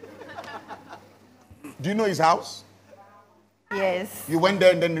 Do you know his house? Yes. You went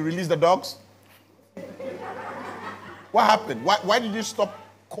there and then you released the dogs? What happened? Why did you stop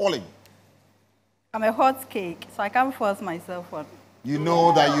calling? I'm a hot cake, so I can't force myself on. You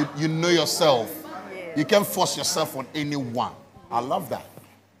know that you know yourself. Yeah. You can't force yourself on anyone. I love that.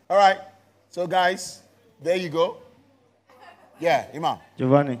 All right. So, guys, there you go. Yeah, Imam.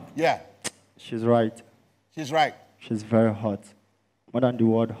 Giovanni. Yeah. She's right. She's right. She's very hot. More than the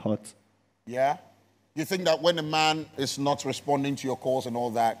word hot. Yeah? You think that when a man is not responding to your calls and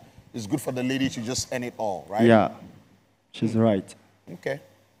all that, it's good for the lady to just end it all, right? Yeah. She's right. Okay.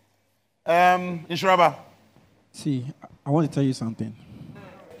 Inshuraba. See, I want to tell you something.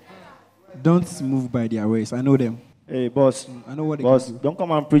 Don't move by their ways. I know them. Hey, boss. I know what they boss, can do. Don't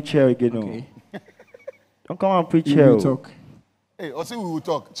come and preach here again. Okay. No. Don't come and preach We here. will talk. Hey, also we will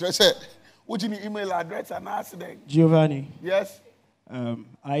talk. So I said, what's your email address and ask them? Giovanni. Yes?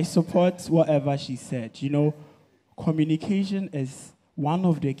 I support whatever she said. You know, communication is one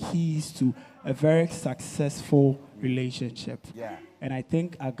of the keys to a very successful relationship. Yeah. And I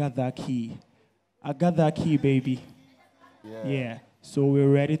think I got that key. I got that key, baby. Yeah. So we're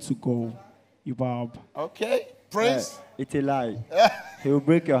ready to go. Bob. Okay. Prince? It's a lie. He will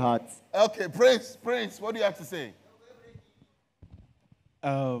break your heart. Okay, Prince, what do you have to say?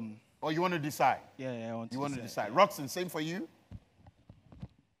 Or you want to decide? Yeah, I want to decide. You want to decide. Roxanne, same for you?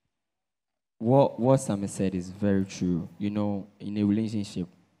 What Sam said is very true. You know, in a relationship,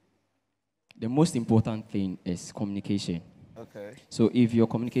 the most important thing is communication. Okay. So if your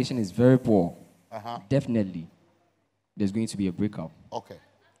communication is very poor, Uh-huh. definitely there's going to be a breakup. Okay.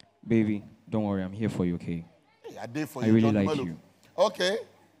 Baby, don't worry, I'm here for you, okay? Hey, I did for I you. really John like Melu. you. Okay.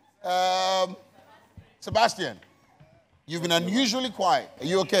 Sebastian, you've been unusually quiet. Are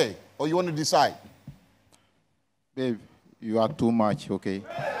you okay? Or you want to decide? Babe, you are too much, okay?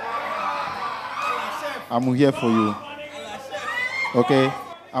 I'm here for you. Okay?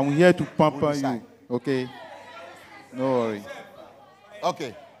 I'm here to pamper you, okay? No worry.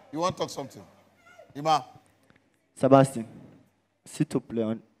 Okay. You want to talk something? Ima? Sebastian, s'il te plaît,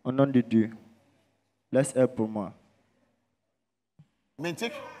 au nom de Dieu, laisse elle pour moi.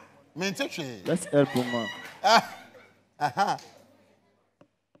 Mintik? Laisse elle pour moi. Uh-huh.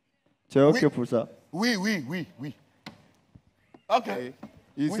 Tu es OK pour ça? Oui. Okay.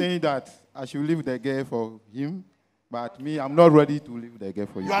 He's saying that I should leave the girl for him, but me, I'm not ready to leave the girl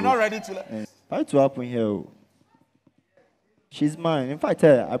for you. You are not ready to... Why to happen here? She's mine. In fact,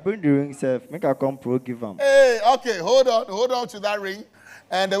 I bring the ring self. Make her come pro give him. Hey, okay, hold on to that ring.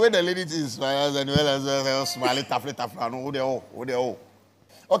 And the way the lady is smiling, taffy.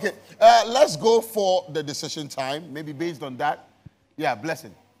 Okay, let's go for the decision time. Maybe based on that. Yeah,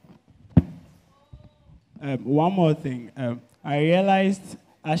 blessing. One more thing. I realized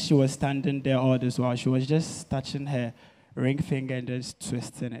as she was standing there all this while, she was just touching her ring finger and just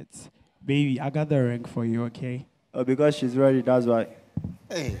twisting it. Baby, I got the ring for you, okay? Oh, because she's ready, that's why.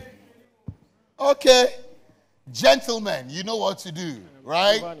 Hey. Okay. Gentlemen, you know what to do,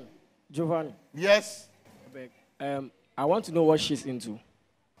 right? Giovanni. Yes? I want to know what she's into.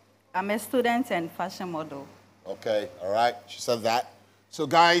 I'm a student and fashion model. Okay, all right. She said that. So,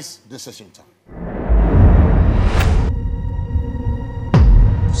 guys, decision time.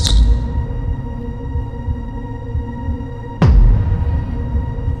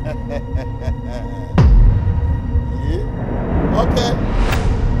 Yeah.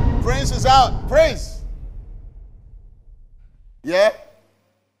 Okay. Prince is out. Prince. Yeah?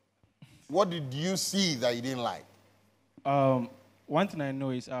 What did you see that you didn't like? One thing I know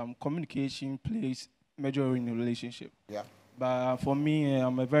is communication plays major role in a relationship. Yeah. But for me,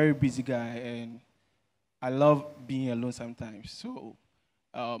 I'm a very busy guy, and I love being alone sometimes. So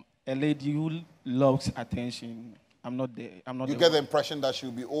a lady who loves attention, I'm not there. I'm not. You get the impression that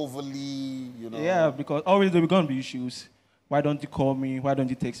she'll be overly, you know. Yeah, because always there will gonna be issues. Why don't you call me? Why don't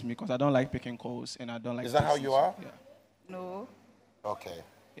you text me? Because I don't like picking calls, and I don't like. Is that how you are? Yeah. No. Okay.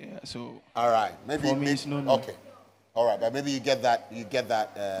 Yeah. So. All right. Maybe. For me, it's no, no. Okay. All right, but maybe you get that. You get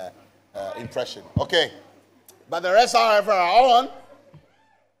that impression. Okay. But the rest, however, are on.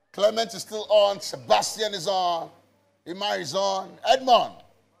 Clement is still on. Sebastian is on. Imar is on. Edmond.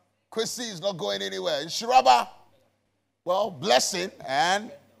 Chrissy is not going anywhere. Shiraba. Well, Blessing and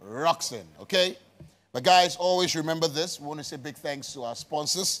Roxanne, okay? But guys, always remember this. We want to say big thanks to our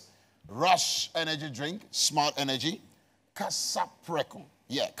sponsors. Rush Energy Drink, Smart Energy. Casapreco,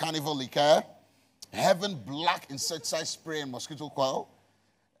 yeah, Carnival Liqueur. Heaven Black Insecticide Spray and Mosquito Coil.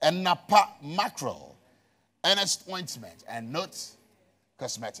 And Napa Mackerel. Ernest Ointment and Nuts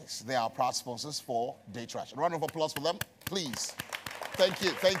Cosmetics. They are proud sponsors for Day Trash. A round of applause for them, please. Thank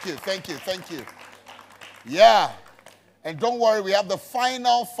you, thank you, thank you, thank you. Yeah. And don't worry, we have the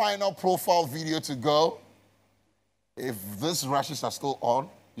final profile video to go. If these rashes are still on,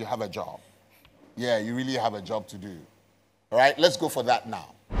 you have a job. Yeah, you really have a job to do. All right, let's go for that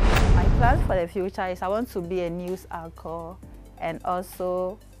now. My plans for the future is I want to be a news anchor and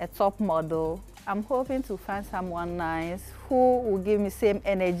also a top model. I'm hoping to find someone nice who will give me same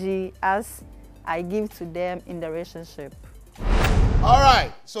energy as I give to them in the relationship. All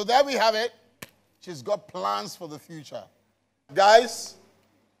right, so there we have it. She's got plans for the future. Guys,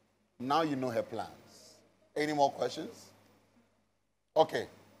 now you know her plans. Any more questions? Okay.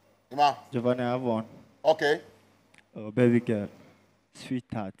 Ima. Giovanni, I have one. Okay. Oh, baby girl.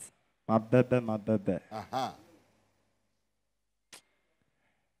 Sweetheart. My baby, my baby. Uh-huh.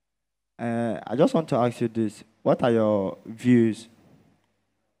 I just want to ask you this. What are your views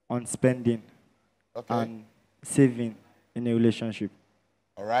on spending and saving in a relationship?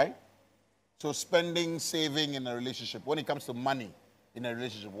 All right. So spending, saving in a relationship. When it comes to money in a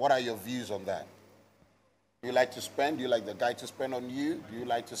relationship, what are your views on that? Do you like to spend? Do you like the guy to spend on you? Do you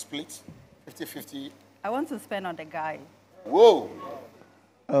like to split 50-50? I want to spend on the guy. Whoa.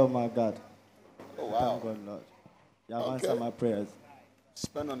 Oh, my God. Oh, wow. Thank God, Lord. You have answered my prayers.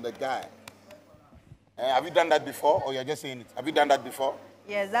 Spend on the guy. Have you done that before, or you're just saying it? Have you done that before?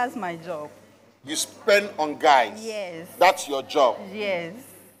 Yes, that's my job. You spend on guys? Yes. That's your job? Yes.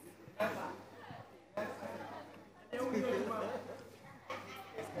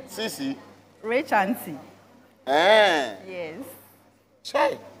 Sisi? Rich auntie. Yes.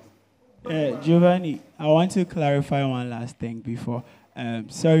 Chai. Giovanni, I want to clarify one last thing before.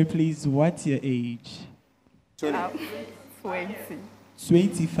 Sorry, please, what's your age? 20. 20.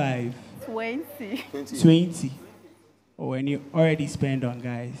 25. 20. 20. Oh, and you already spend on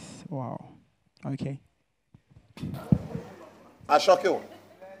guys. Wow. Okay. I shock you.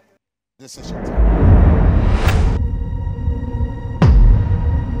 Decision time.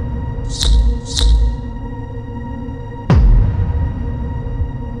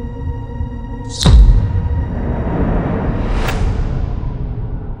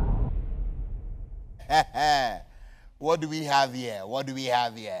 What do we have here? What do we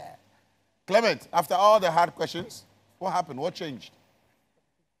have here? Clement, after all the hard questions, what happened? What changed?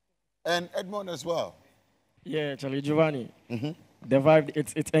 And Edmond as well. Yeah, Charlie Giovanni. The vibe,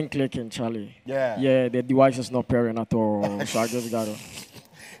 it's unclicking, Charlie. Yeah. Yeah, the device is not pairing at all. So I just got to.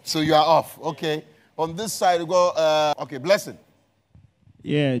 So you are off. Okay. On this side, we go, okay, Blessing.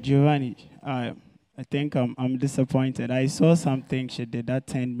 Yeah, Giovanni, I think I'm disappointed. I saw something she did that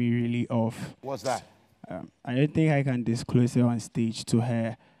turned me really off. What's that? I don't think I can disclose it on stage to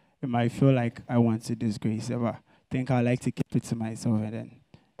her. It might feel like I want to disgrace her, but I think I like to keep it to myself and then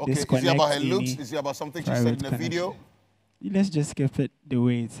Is disconnect. it about her looks? Is it about something she said in the video? Let's just keep it the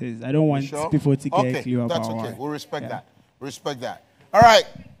way it is. I don't want people to get clear about that's okay. why. We'll respect that. Respect that. All right.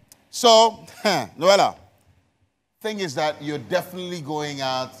 So, Noella, thing is that you're definitely going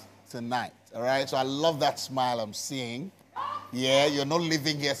out tonight. All right. So I love that smile I'm seeing. Yeah, you're not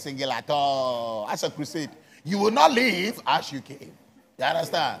living here single at all. As a crusade, you will not leave as you came. You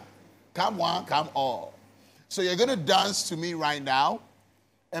understand? Come one, come all. So you're going to dance to me right now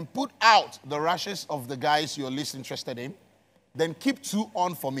and put out the rushes of the guys you're least interested in. Then keep 2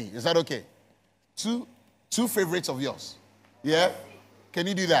 on for me. Is that okay? Two favorites of yours. Yeah? Can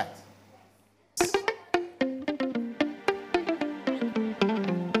you do that?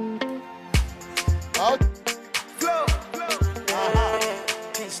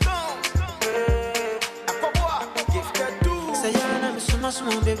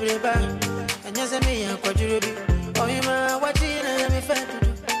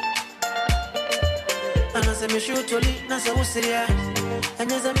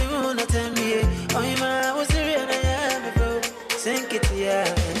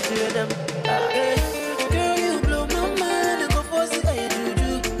 Okay. Girl, you blow my mind and go for the way you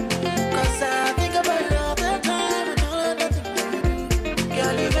do. 'Cause I think about love that time and all that you do.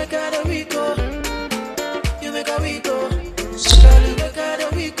 Girl, you make out a Rico. You make a Rico. Girl, you make out a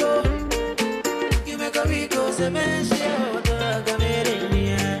Rico. You make a Rico. Se me siento toda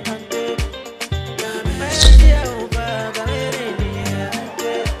camerina.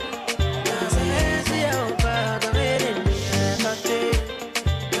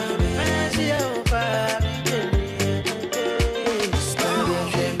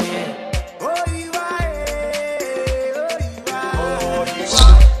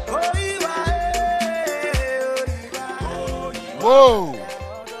 Whoa.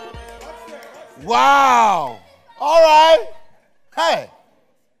 Wow. All right. Hey.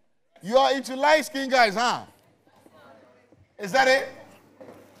 You are into light skin guys, huh? Is that it?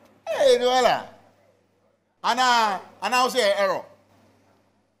 Hey, Noella. Anna will say error.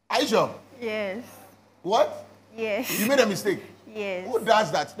 Are you sure? Yes. What? Yes. You made a mistake? Yes. Who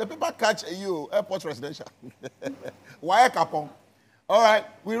does that? The people catch you, airport residential. Wire Capone. All right.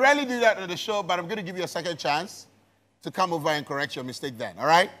 We rarely do that on the show, but I'm going to give you a second chance to come over and correct your mistake then. All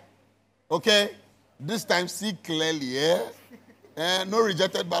right? Okay? This time, see clearly, yeah? No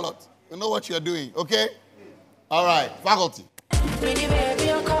rejected ballot. You know what you're doing, okay? All right. Faculty. Mini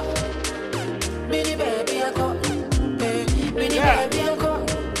baby, I call. Mini baby, I call. Mini baby, I call.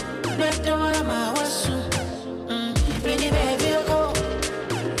 Make the one my was. Mini baby, I call.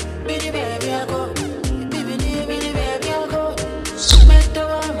 Mini baby, I call. Mini baby, I call. Make the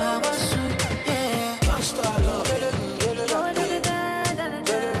one my was. Yeah.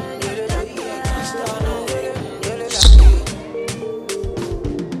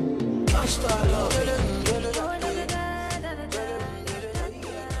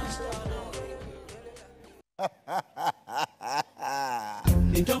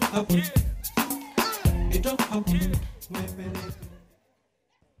 It don't happen. It don't happen.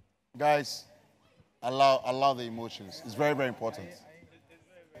 Guys, allow the emotions. It's very, very important.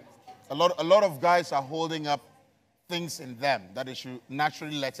 A lot of guys are holding up things in them that they should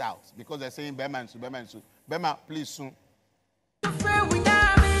naturally let out because they're saying Bema, please soon.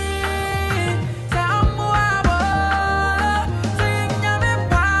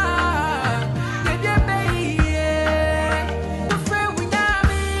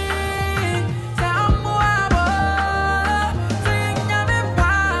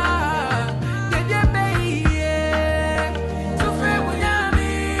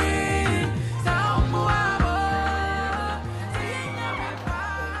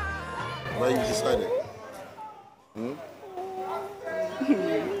 Why you decided?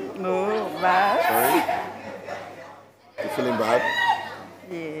 No, bad. Sorry? You feeling bad?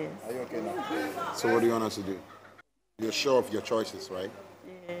 Yes. Are you okay now? So what do you want us to do? You're sure of your choices, right?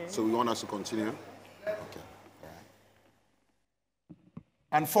 Yes. So we want us to continue? Okay. All right.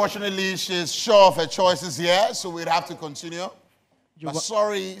 Unfortunately, she's sure of her choices here, so we'd have to continue. But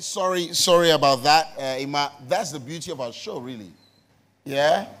sorry about that, Ima. That's the beauty of our show, really.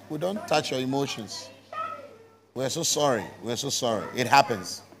 Yeah? We don't touch your emotions. We're so sorry. We're so sorry. It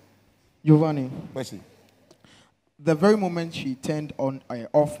happens. Giovanni. Where's he? The very moment she turned on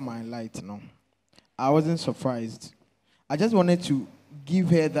off my light, I wasn't surprised. I just wanted to give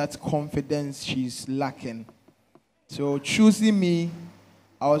her that confidence she's lacking. So choosing me,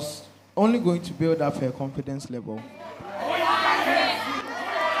 I was only going to build up her confidence level.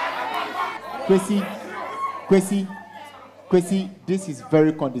 Kwesi, this is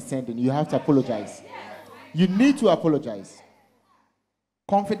very condescending. You have to apologize. You need to apologize.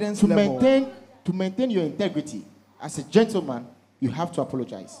 Confidence level. To maintain your integrity as a gentleman, you have to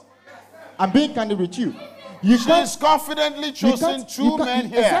apologize. I'm being candid with you. She's confidently chosen two men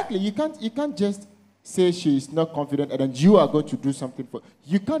here. Exactly. You can't just say she's not confident and then you are going to do something for.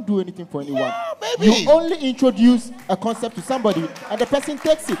 You can't do anything for anyone. Yeah, maybe. You only introduce a concept to somebody and the person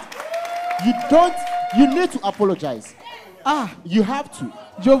takes it. You need to apologize. You have to.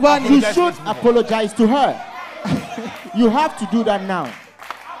 Giovanni, you should apologize to her. You have to do that now.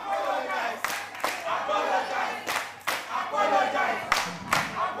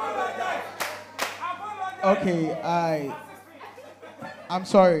 Okay, I'm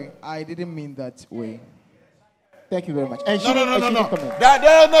sorry. I didn't mean that way. Thank you very much. And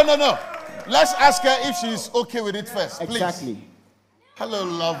No. No. Let's ask her if she's okay with it first, please. Exactly. Hello,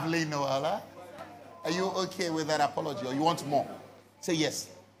 lovely Noella. Are you okay with that apology or you want more? Say yes.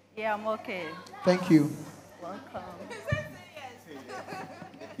 Yeah, I'm okay. Thank you. Welcome.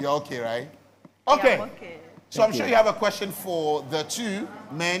 You're okay, right? Okay. Yeah, I'm okay. So I'm sure you have a question for the two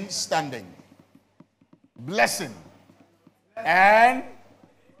men standing. Blessing and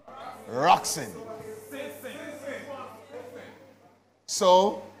Roxanne.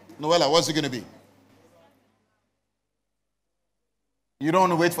 So, Noella, what's it going to be? You don't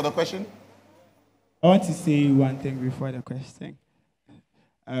want to wait for the question? I want to say one thing before the question.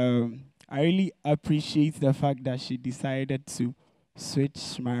 I really appreciate the fact that she decided to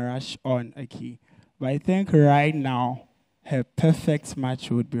switch my rush on, okay. But I think right now, her perfect match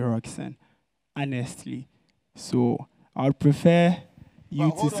would be Roxanne, honestly. So I would prefer you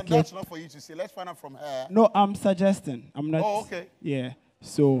But hold to on, skip. that's not for you to say. Let's find out from her. No, I'm suggesting. I'm not. Oh, okay. Yeah.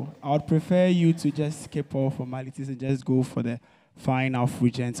 So I would prefer you to just skip all formalities and just go for the final full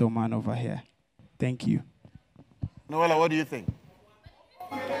gentleman over here. Thank you. Noella, what do you think?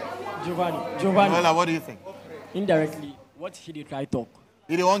 Giovanni. Noella, what do you think? Indirectly, what he did try talk.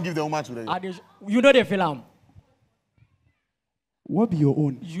 He didn't want to give the woman to the... You know the film. What be your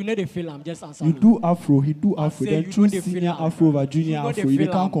own? You know the film. Just answer You me. do Afro, he do I Afro. say Then you choose know the senior film. Afro over junior You know Afro. the You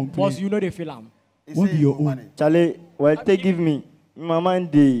film. can't complain. Boss, you know the film. What be your own? Charlie, well, take give me my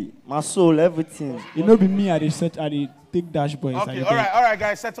mind, my soul, everything. You know, be me at the set at the take dashboard. Okay, all right,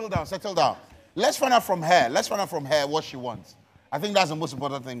 guys, settle down. Let's find out from her what she wants. I think that's the most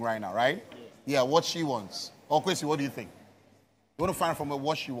important thing right now, right? Yeah, what she wants. Oh, Kwesi, what do you think? You want to find out from her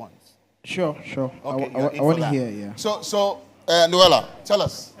what she wants? Sure. Okay, I want to hear, yeah. So, Noella, tell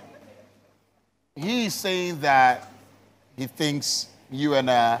us. He is saying that he thinks you and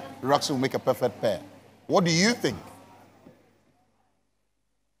Roxy will make a perfect pair. What do you think?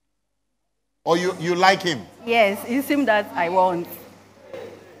 Or you like him? Yes, it's him that I want.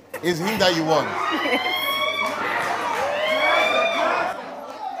 It's him that you want?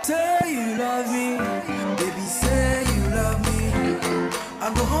 Say you love me, baby, say you love me.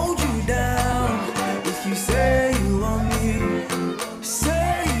 I go hold you down if you say you want me.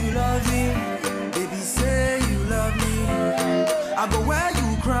 Say you love me, baby, say you love me. I go wear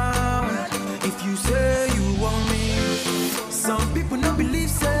you crown if you say you want me. Some people don't believe,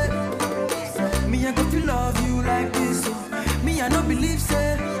 say me I go feel love you like this. Me I don't believe,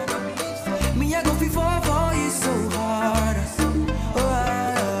 say me I go feel fall for you so hard.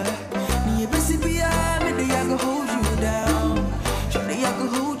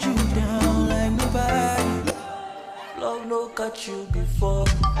 Love no got you before.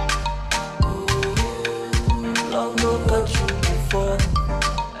 Love no got you before.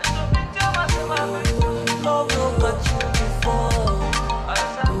 Love no got you before.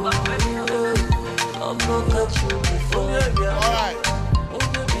 Love no got you before. All right.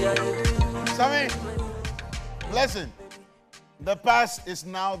 Sammy, listen. The past is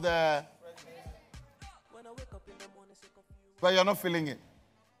now the... But you're not feeling it.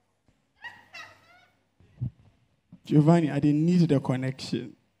 Giovanni, I didn't need the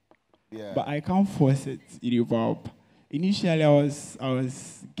connection. Yeah. But I can't force it in the vibe. Initially, I was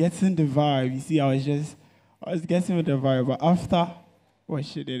getting the vibe. You see, I was getting with the vibe. But after what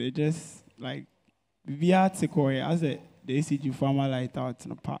she did, it just like via Sequoia as the ACG farmer light out in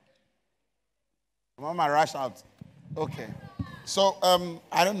the park. Mama rush out. Okay. So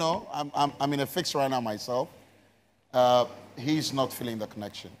I don't know. I'm in a fix right now myself. He's not feeling the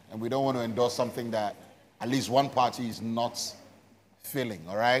connection, and we don't want to endorse something that at least one party is not feeling.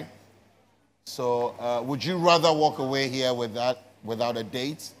 All right. So would you rather walk away here with that without a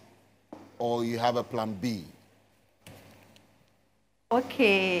date, or you have a plan B?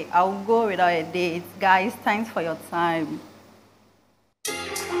 Okay, I'll go without a date. Guys, thanks for your time.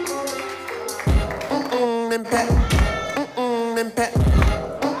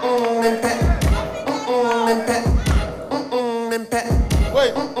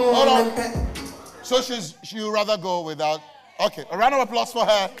 Wait, hold on. So she'd rather go without... Okay, a round of applause for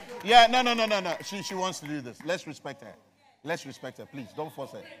her. Yeah, no. She wants to do this. Let's respect her. Let's respect her. Please, don't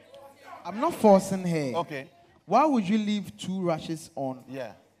force her. I'm not forcing her. Okay. Why would you leave two rushes on?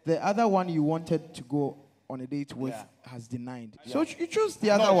 Yeah. The other one you wanted to go on a date with has denied. Yeah. So you choose the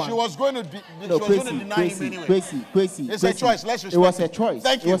other one. She was going to, deny him anyway. It's a choice. Let's respect it. It was a choice.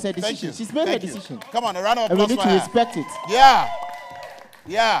 Thank you. It was a decision. She's made a decision. Come on, a round of applause. And we need to respect it.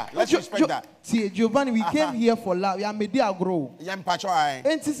 Yeah, let's respect that. See, Giovanni, we came here for love. Yeah, media grow. Yam pachoy.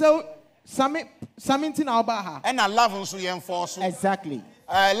 And so, something about her. And I love him so you enforce. Exactly.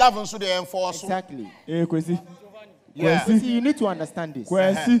 I love him so they enforce. Exactly. Kwesi. Yeah. Kwesi, you need to understand this.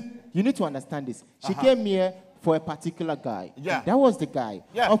 You need to understand this. She came here for a particular guy. Yeah. And that was the guy.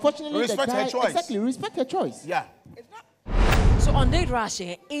 Yeah. Unfortunately, Respect the guy, her choice. Exactly. Respect her choice. Yeah. So on Date Rush,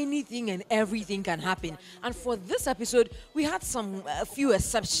 anything and everything can happen. And for this episode, we had a few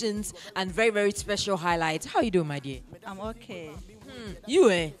exceptions and very, very special highlights. How you doing, my dear? I'm okay.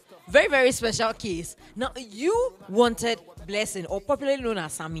 You, very, very special case. Now, you wanted Blessing, or popularly known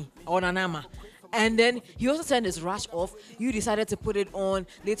as Sammy, or Nanama. And then he also turned his rush off. You decided to put it on.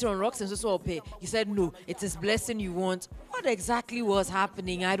 Later on, Roxanne so pay. You said, no, it is Blessing you want. What exactly was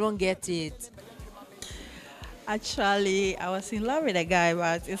happening? I don't get it. Actually, I was in love with a guy,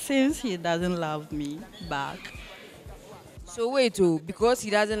 but it seems he doesn't love me back. So wait, because he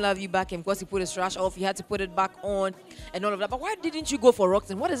doesn't love you back and because he put his rush off, you had to put it back on and all of that. But why didn't you go for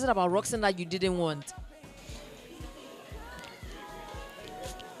Roxanne? What is it about Roxanne that you didn't want?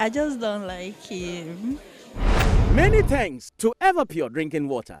 I just don't like him. Many thanks to Everpure drinking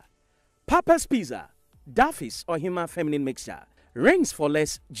water, Papa's Pizza, Duffy's or Hima Feminine Mixture, Rings for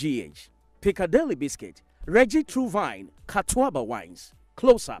Less GH, Piccadilly Biscuit, Reggie True Vine, Katuaba Wines,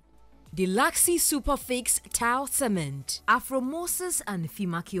 Close Up, Deluxy Super Fix Towel Cement, Afromosis and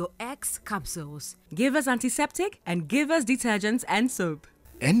Fimakio X capsules. Give us antiseptic and give us detergents and soap.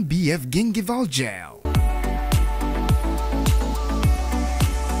 NBF Gingival Gel.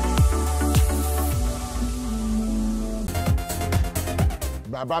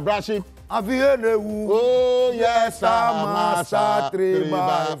 Brashi. Oh, yes, I'm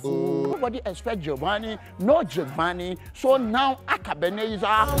Nobody expect Giovanni, no Giovanni. So now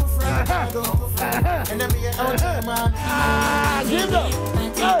Akabeneza. Give them.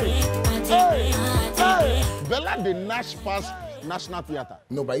 Hey. Bella the Nash pass National Theatre.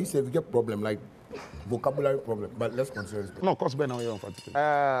 No, but you say we get problem like vocabulary problem. But let's consider it. No, cause Ben on your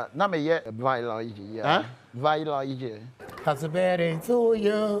Na me ye violence. Huh? Violence. Happy birthday to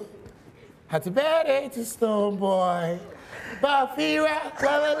you. Happy birthday to Stone Boy. Bafira,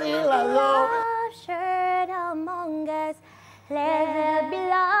 Love shared among us. Let there be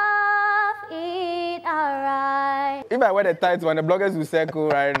love, eat alright. If I wear the tight one, the bloggers will circle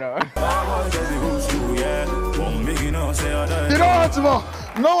right now. You know what, Mo?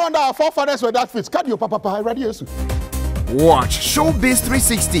 No wonder our forefathers were that fit. Cut your papa ready. Watch Showbiz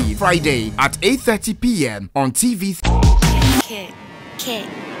 360 Friday at 8:30 p.m. on TV.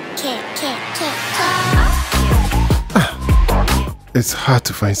 It's hard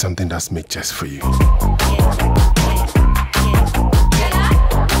to find something that's made just for you.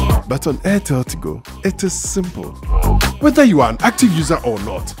 But on Airtel Tigo, it is simple. Whether you are an active user or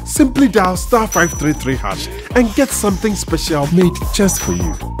not, simply dial *533# and get something special made just for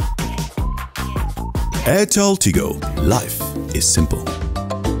you. Airtel Tigo. Life is simple.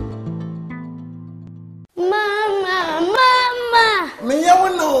 Mama.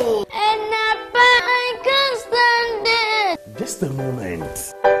 No. And I can't stand it. Just a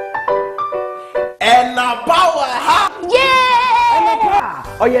moment. And now power, huh? Yeah!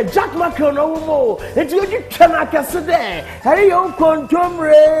 Oh yeah, Jack Macron no more. It's you can there. Hey yo,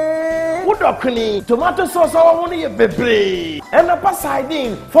 contomre. Udokni, tomato sauce I want you bebre. And a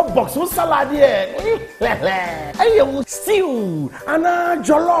pasading for box with salad here. Hey yo, stew and a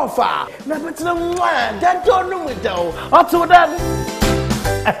jollofa. Na betina one. That don't know it though. Up to that.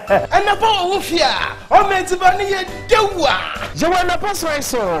 And the ball of ya, or meant to bunny a doa. Joanna pass my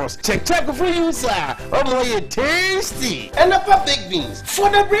sauce. Check for you, sir. Oh, my tasty. And a big beans for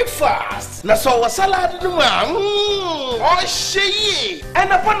the breakfast. Na so was salad, oh, she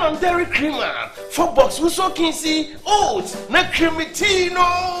and a pan on dairy creamer for box with so kinsey oats, na creamy tea,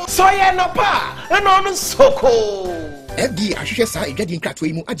 no soy and a pa and on soko. FD, I should say, getting cut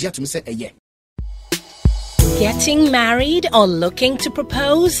way more adjust to say a year. Getting married or looking to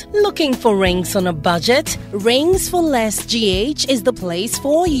propose? Looking for rings on a budget? Rings for Less GH is the place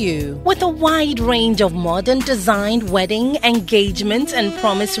for you. With a wide range of modern designed wedding, engagement and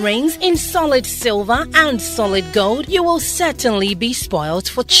promise rings in solid silver and solid gold, you will certainly be spoiled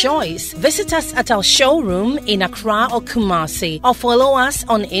for choice. Visit us at our showroom in Accra or Kumasi or follow us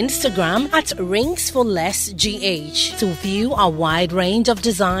on Instagram at Rings for Less GH to view our wide range of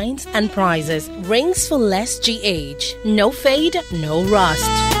designs and prices. Rings for Less GH. No fade, no rust.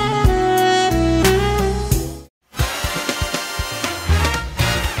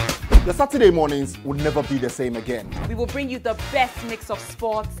 Your Saturday mornings will never be the same again. We will bring you the best mix of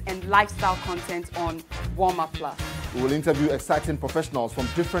sports and lifestyle content on Warmer Plus. We will interview exciting professionals from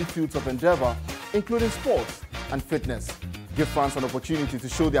different fields of endeavor, including sports and fitness. Give fans an opportunity to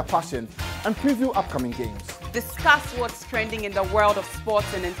show their passion and preview upcoming games. Discuss what's trending in the world of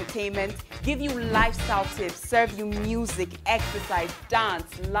sports and entertainment, give you lifestyle tips, serve you music, exercise, dance,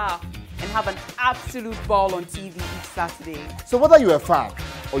 laugh, and have an absolute ball on TV each Saturday. So whether you're a fan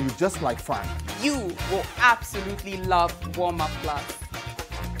or you just like fun, you will absolutely love Warmer Plus.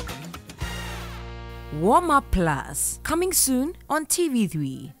 Warmer Plus, coming soon on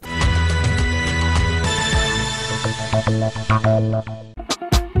TV3.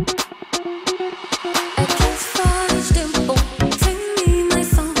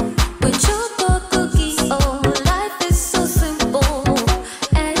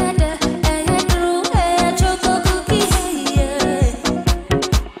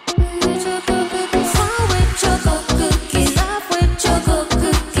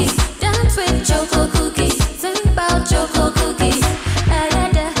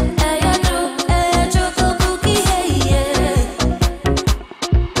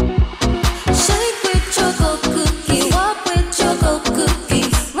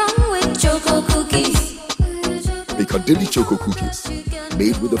 Piccadilly Choco Cookies,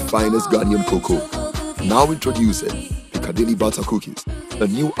 made with the finest Ghanaian cocoa. Now introducing Piccadilly Butter Cookies, a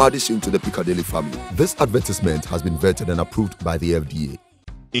new addition to the Piccadilly family. This advertisement has been vetted and approved by the FDA.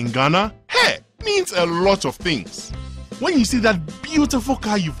 In Ghana, hair means a lot of things. When you see that beautiful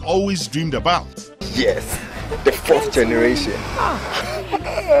car you've always dreamed about. Yes, the 4th generation.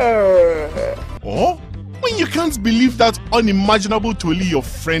 Or when you can't believe that unimaginable toli your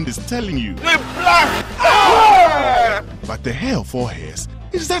friend is telling you. But the hair of all hairs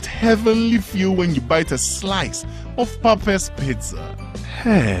is that heavenly feel when you bite a slice of Papa's Pizza.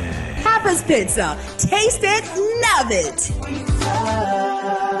 Papa's Pizza. Taste it, love it.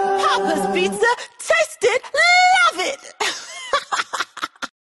 Papa's Pizza. Taste it, love it.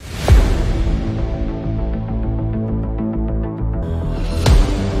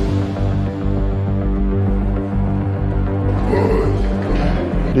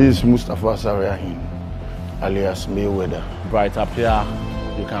 This is Mustafa Sariahin, alias Mayweather. Bright up here,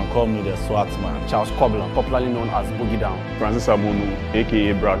 you can call me the SWAT man. Charles Cobbler, popularly known as Boogie Down. Francis Abunu,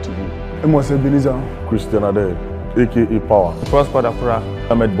 aka Brad Tubu. Amos Ebenezer. Christian Ade, aka Power. Prosper Dakura.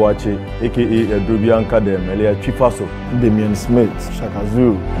 Ahmed Boache, aka Edrubian Kadem, Elia Chifaso. Damian Smith, Shaka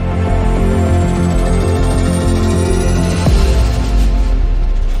Zulu.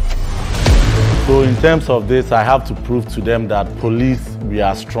 So in terms of this, I have to prove to them that police, we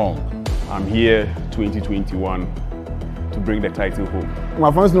are strong. I'm here 2021 to bring the title home.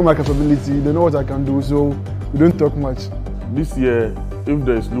 My fans know my capability, they know what I can do, so we don't talk much. This year, if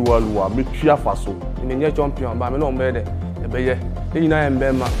there is Lua, make sure Faso. In the near champion, but I'm not better.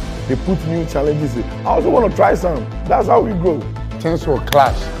 They put new challenges in. I also want to try some. That's how we go. Chance for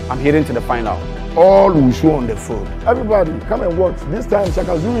clash. I'm heading to the final. All will show on the field. Everybody, come and watch. This time,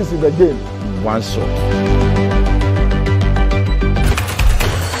 Shaka Zulu is in the game. One shot.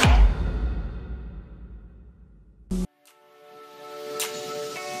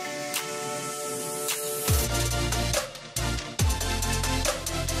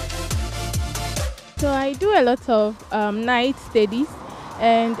 So I do a lot of night studies,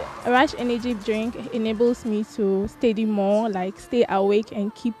 and Rush Energy drink enables me to study more, like stay awake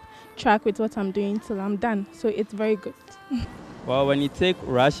and keep track with what I'm doing till I'm done. So it's very good. Well, when you take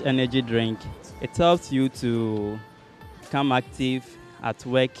Rush Energy drink, it helps you to become active at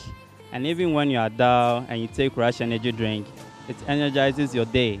work, and even when you are down and you take Rush Energy drink, it energizes your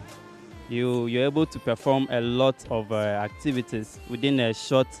day. You're able to perform a lot of activities within a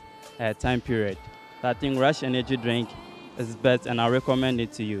short time period. So I think Rush Energy drink is best, and I recommend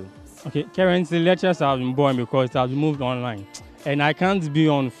it to you. Okay, currently lectures have been boring because it has moved online, and I can't be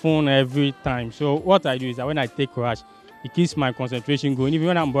on phone every time. So what I do is that when I take Rush, it keeps my concentration going. Even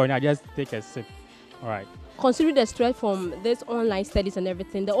when I'm bored, I just take a sip. All right. Considering the stress from this online studies and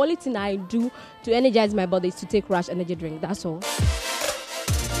everything, the only thing I do to energize my body is to take Rush Energy drink. That's all.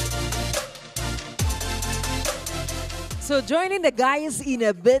 So joining the guys in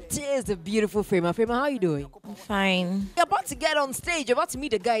a bit is the beautiful Frema. Frema, how are you doing? I'm fine. You're about to get on stage. You're about to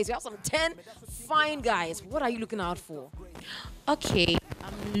meet the guys. You have some 10 fine guys. What are you looking out for? Okay,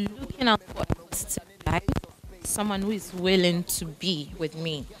 I'm looking out for a guy, someone who is willing to be with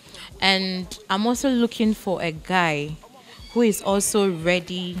me. And I'm also looking for a guy who is also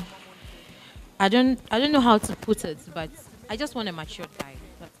ready. I don't know how to put it, but I just want a mature guy.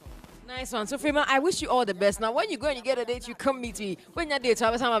 That's all. Nice one. So, Freeman, I wish you all the best. Now, when you go and you get a date, you come meet me. When you date, I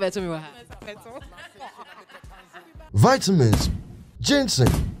will better me. Vitamins,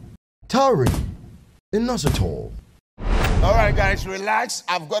 ginseng, taurine, inositol. All right, guys, relax.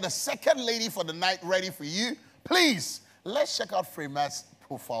 I've got a second lady for the night ready for you. Please, let's check out Freema's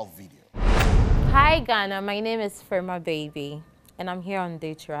profile video. Hi, Ghana. My name is Firma Baby, and I'm here on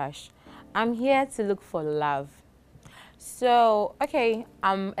Date Rush. I'm here to look for love. So, okay,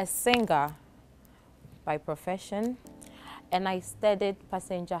 I'm a singer by profession, and I studied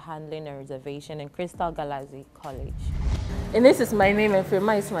passenger handling and reservation in Crystal Galaxy College. And this is my name, and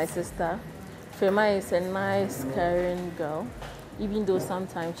Firma is my sister. Firma is a nice, caring girl, even though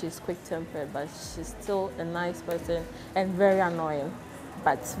sometimes she's quick-tempered, but she's still a nice person and very annoying,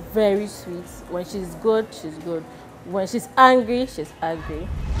 but very sweet. When she's good, she's good. When she's angry, she's angry.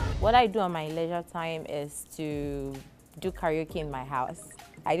 What I do on my leisure time is to do karaoke in my house.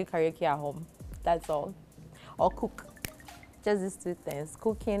 I do karaoke at home, that's all. Or cook, just these two things,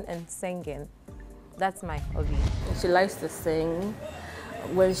 cooking and singing. That's my hobby. She likes to sing.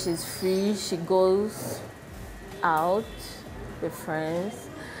 When she's free, she goes out with friends,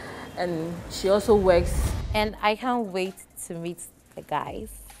 and she also works. And I can't wait to meet the guys.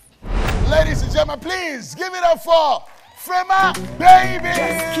 Ladies and gentlemen, please give it up for Firma Baby!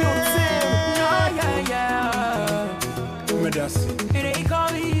 Just cute too. Yeah, yeah. They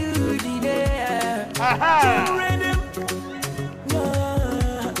call you the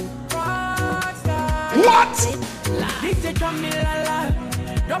What? DJ Camila,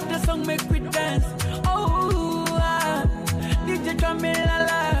 drop the song, make we dance. Oh, DJ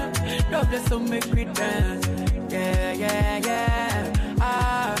Camila, drop the song, make we dance. Yeah, yeah,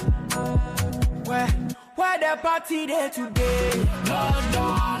 yeah. Where the party there today? No,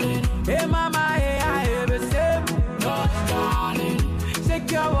 darling. Hey, mama, hey, I ever say. No, darling.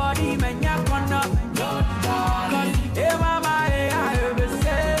 Shake your body, man, you're gonna. No, darling. Hey, mama, hey, I ever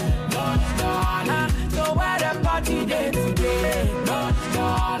say. No, darling. So where the party there today? No,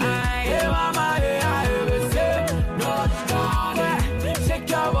 darling. Hey, mama, hey, I ever say. No, darling. Shake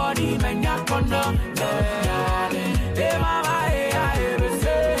your body, man, you're gonna. No, darling. Hey, mama, hey, I ever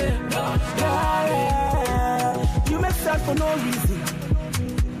say. No, darling. You mess up for no reason.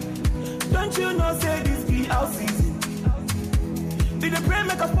 Don't you know, say this be our season? Did the brain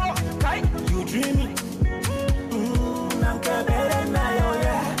make us fall? Right? You dreaming? I'm better now,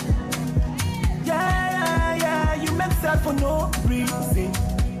 yeah. Yeah, yeah, you mess up for no reason.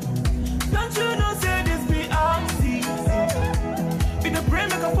 Don't you know, say this be our season? Did the brain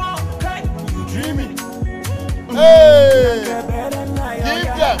make us fall? Right? You dreaming? Hey!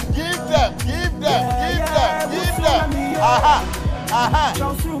 Give them. Aha.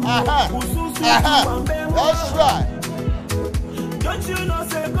 That's right. Don't you know,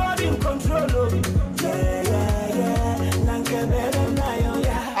 say God in control of it?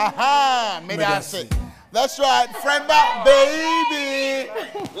 Aha, me that's it. That's right, Firma Baby.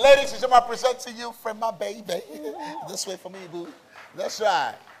 Ladies and gentlemen, I present to you Firma Baby. This way for me, boo. That's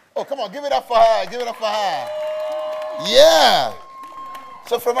right. Oh, come on, give it up for her. Give it up for her. Yeah.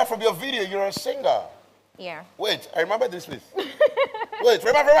 So, Firma, from your video, you're a singer. Yeah. Wait, I remember this, please. Wait,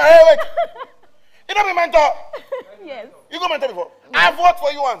 Firma, hey, wait. You know me mentor? Yes. You go mentor before? I've worked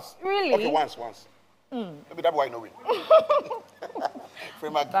for you once. Really? Okay, once. Maybe that's why I know it.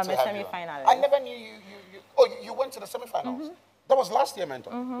 Firma, But I'm a semi-finalist. I never knew you. Oh, you went to the semifinals? That was last year,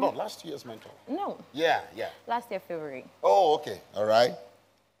 mentor. No, last year's mentor. No. Yeah. Last year, February. Oh, okay. All right.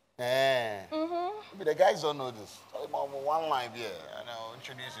 Maybe the guys don't know this. Tell them one line here, and I'll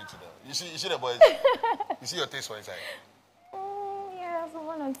introduce you to them. You see the boys? You see your taste for inside? Yeah, so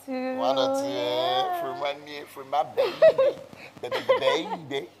one or two. One or two, Yeah. from my baby.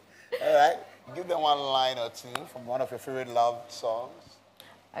 All right. Give them one line or two from one of your favorite love songs.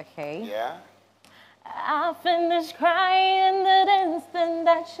 Okay. Yeah. I finished crying the instant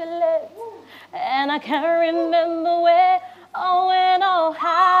that she left, and I can't remember where, or when, or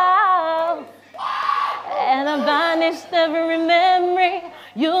how. And I vanished every memory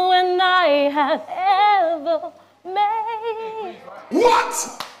you and I have ever made.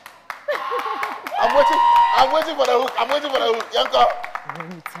 What? I'm waiting for the hook. Yanko.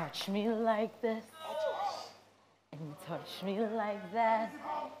 When you touch me like this, and you touch me like that,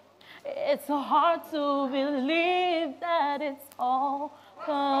 it's so hard to believe that it's all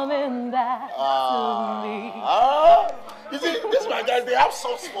coming back to me. You see, this my guys, they have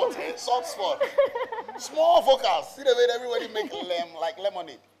soft spots, soft spot. Small vocals. See the way everybody make like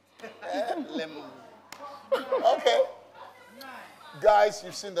lemonade. Lemon. Okay. Guys,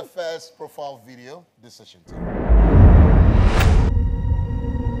 you've seen the first profile video. This session.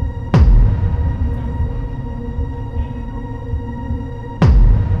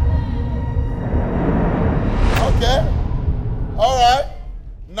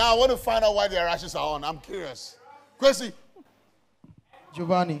 Now I want to find out why their rashes are on. I'm curious. Kwesi.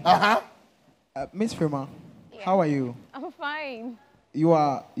 Giovanni. Miss Firma, how are you? I'm fine. You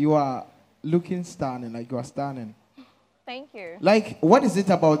are looking stunning, like you are stunning. Thank you. Like, what is it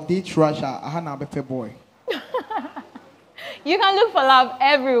about Ditch Russia, Ahana Bepe boy? You can look for love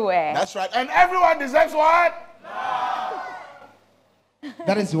everywhere. That's right. And everyone deserves what?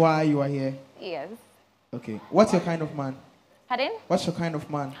 That is why you are here. Yes. Okay. What's your kind of man? Pardon? What's your kind of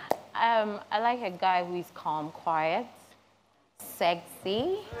man? I like a guy who is calm, quiet,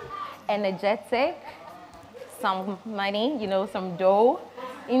 sexy, energetic, some money, you know, some dough,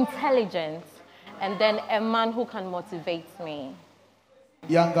 intelligent, and then a man who can motivate me.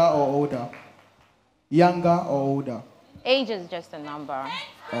 Younger or older? Younger or older? Age is just a number.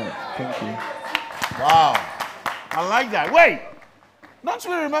 Oh, thank you. Wow. I like that. Wait. Don't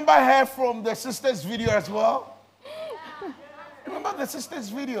you remember her from the Sisters video as well? Remember the Sisters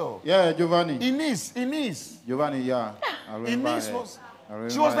video? Yeah, Giovanni. Ines. Giovanni, yeah. I remember Ines her.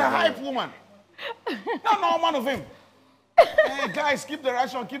 she was the hype woman. No man of him. Hey, guys, keep the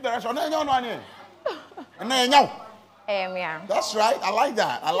ration. No. Yeah. That's right. I like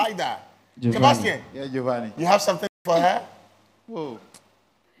that. Giovanni. Sebastian. Yeah, Giovanni. You have something for her? Whoa.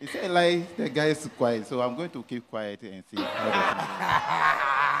 He said like the guy is quiet, so I'm going to keep quiet and see.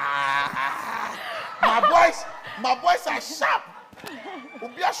 My boys are sharp.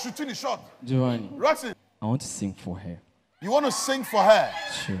 We'll be shooting the shot. Giovanni, Roxy, I want to sing for her. you want to sing for her?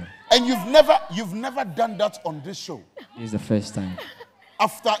 Sure. And you've never done that on this show. This is the first time.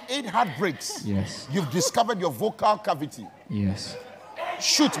 After 8 heartbreaks, Yes. you've discovered your vocal cavity. Yes.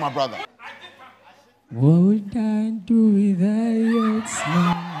 Shoot, my brother. What would I do without your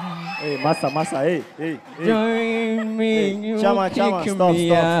smile? Hey, Massa, hey. Join me, you Chama, kick stop, me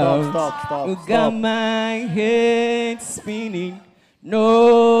stop, out. stop, stop, You stop, got stop. my head spinning.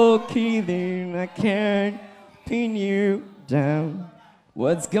 No kidding, I can't pin you down.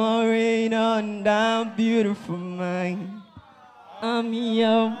 What's going on down, beautiful mind? I'm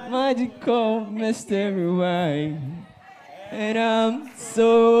your magical mystery wine. And I'm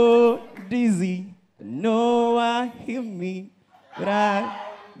so dizzy. No one hear me, but I'll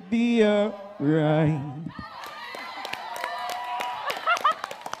be alright.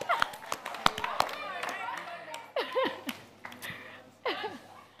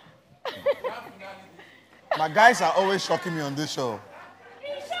 My guys are always shocking me on this show.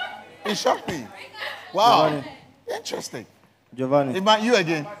 It shocked me. Wow. Giovanni. Interesting. Giovanni. Iman, you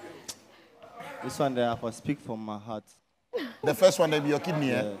again. This one there, I will speak from my heart. The first one, they be your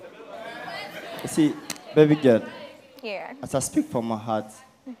kidney, eh? You see, baby girl, Yeah. as I speak from my heart,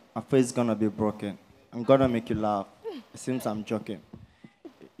 my face is gonna be broken. I'm gonna make you laugh. It seems I'm joking.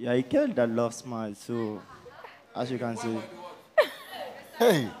 Yeah, a girl that loves smiles, so as you can see.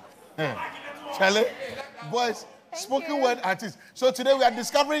 Hey. Charlie, boys, spoken word artists. So today we are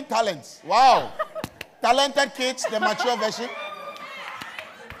discovering talents. Wow. Talented kids, the mature version.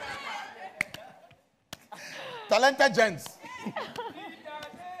 Talented gents.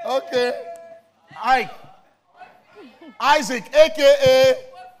 Okay. Ike. Isaac, a.k.a.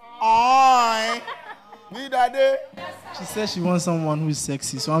 I. Me daddy. She said she wants someone who is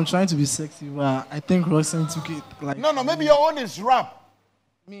sexy, so I'm trying to be sexy, but I think Roxanne took it like... No, maybe your own is rap.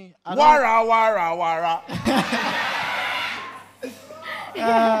 Me, Wara.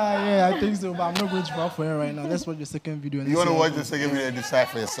 Yeah, I think so, but I'm not going to rap for her right now. Let's watch the second video. You want to watch the second video and decide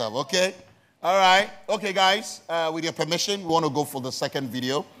for yourself, okay? All right. Okay, guys, with your permission, we want to go for the second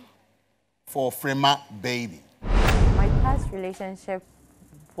video for Frema Baby. My past relationship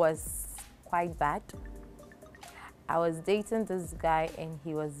was quite bad. I was dating this guy and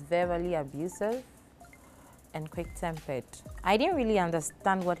he was verbally abusive and quick-tempered. I didn't really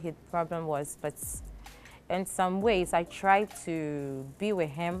understand what his problem was, but in some ways I tried to be with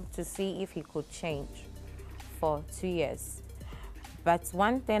him to see if he could change for 2 years. But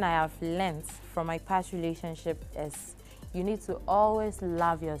one thing I have learned from my past relationship is you need to always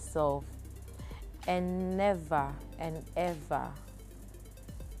love yourself and never and ever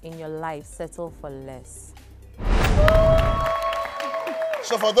in your life settle for less.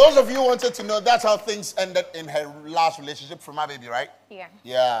 So for those of you who wanted to know, that's how things ended in her last relationship from my baby, right? Yeah.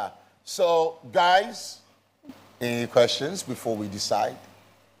 Yeah. So, guys, any questions before we decide?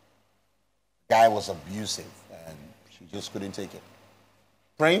 Guy was abusive and she just couldn't take it.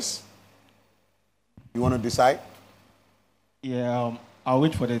 Prince, you want to decide? Yeah, I'll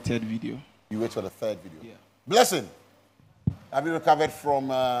wait for the third video. You wait for the third video? Yeah. Blessing, have you recovered from...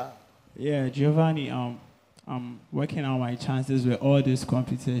 Yeah, Giovanni, I'm working on my chances with all this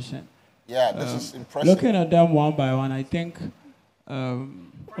competition. Yeah, this is impressive. Looking at them one by one, I think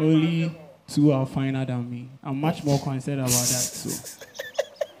only 2 are finer than me. I'm much more concerned about that. So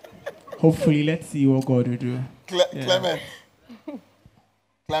hopefully, let's see what God will do. Clement.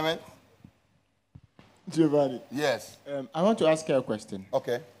 Clement. Giovanni. Yes. I want to ask you a question.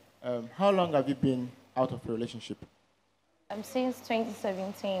 Okay. How long have you been out of a relationship? Since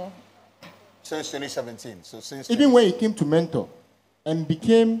 2017. Since 2017. So since Even when you came to Mentor and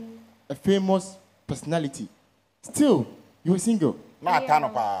became a famous personality, still you were single.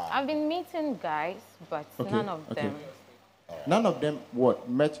 I've been meeting guys, but Okay, none of okay. them. None of them what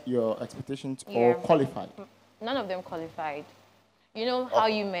met your expectations or qualified. None of them qualified. You know how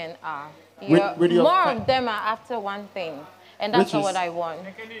you men are. With your More of them are after one thing, and that's not what I want.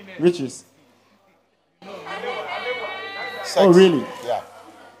 Which is? Sex. Oh, really? Yeah.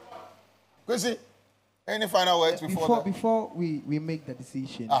 Kwesi, any final words before Before we make the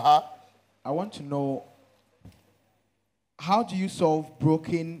decision, I want to know, how do you solve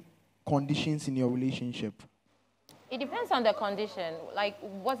broken conditions in your relationship? It depends on the condition. Like,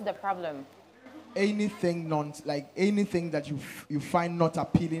 what's the problem? Anything anything that you find not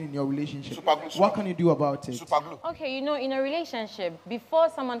appealing in your relationship. What can you do about it? Okay, you know, in a relationship, before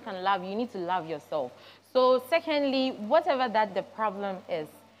someone can love you, you need to love yourself. So, secondly, whatever that the problem is,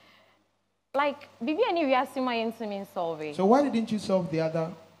 like, bibi any reasima into me solve. So why didn't you solve the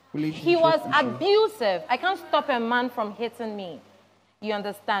other relationship? He was issue? abusive. I can't stop a man from hitting me. You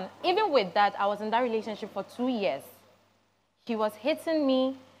understand? Even with that, I was in that relationship for 2 years. He was hitting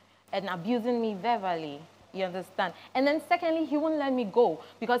me and abusing me verbally. You understand? And then secondly, he wouldn't let me go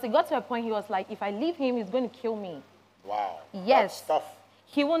because it got to a point he was like, if I leave him, he's going to kill me. Wow. Yes. That's tough.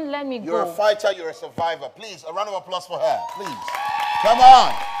 He wouldn't let me go. You're a fighter, you're a survivor. Please, a round of applause for her. Please. Come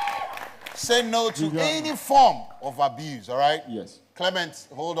on. Say no to any form of abuse, all right? Yes. Clement,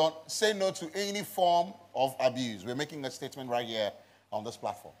 hold on. Say no to any form of abuse. We're making a statement right here on this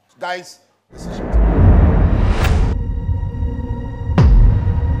platform. Guys, decision time.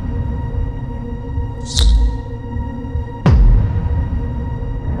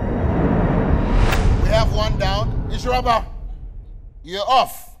 We have one down. Ishuraba, you're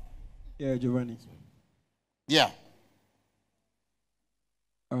off. Yeah, Giovanni. Yeah.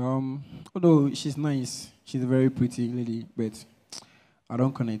 Although she's nice, she's a very pretty lady, but I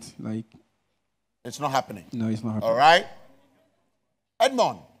don't connect. Like, it's not happening. No, it's not happening. All right.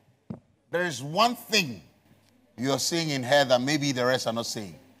 Edmond, there is one thing you're seeing in her that maybe the rest are not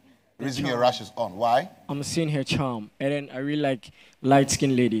seeing. The reason your rush is on. Why? I'm seeing her charm, and then I really like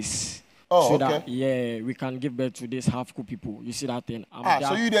light-skinned ladies. Oh, so okay. that, yeah, we can give birth to these half-cool people. You see that thing?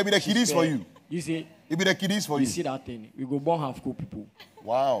 So you there be the kiddies for you? You see? It be the kiddies for you? You see that thing? We go born half-cool people.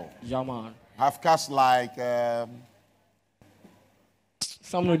 Wow. Yeah, man. Half cast like...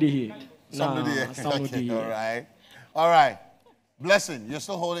 Some no dey here. Some no dey here. Some no dey here. All right. All right. Blessing, you're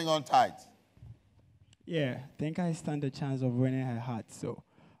still holding on tight. Yeah, I think I stand a chance of winning her heart, so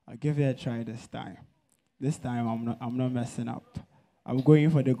I'll give it a try this time. This time I'm not messing up. I'm going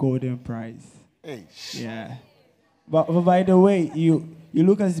for the golden prize. Hey. Yeah. But by the way, you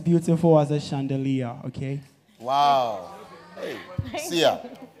look as beautiful as a chandelier, okay? Wow. Hey. See ya.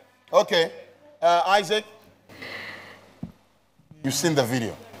 Okay. Isaac, you've seen the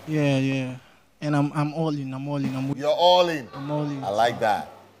video. Yeah. And I'm all in. You're all in. I'm all in. I like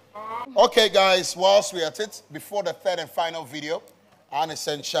that. Okay, guys, whilst we're at it, before the third and final video, I want to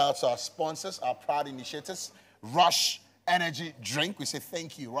send shout out to our sponsors, our proud initiators, Rush Energy Drink. We say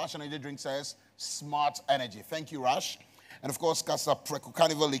thank you. Rush Energy Drink says smart energy. Thank you, Rush. And of course, Casa Preco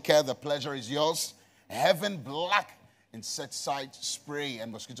Carnival Liqueur, the pleasure is yours. Heaven Black Insecticide Spray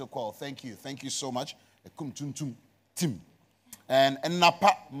and Mosquito Coil. Thank you. Thank you so much. Tim. And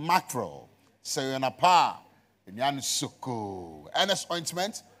Napa Macro. So Napa. Soko. NS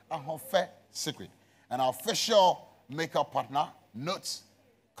Ointment. Ahonfe Secret. And our official makeup partner, Notes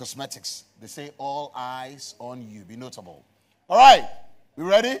Cosmetics. They say all eyes on you. Be notable. All right. We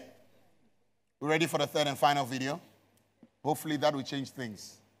ready? We ready for the third and final video? Hopefully that will change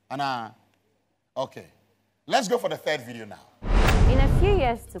things. Anna. Okay. Let's go for the third video now. In a few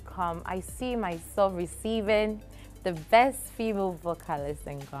years to come, I see myself receiving the best female vocalist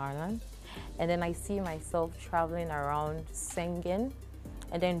in Ghana. And then I see myself traveling around singing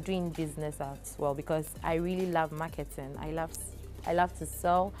and then doing business as well because I really love marketing. I love to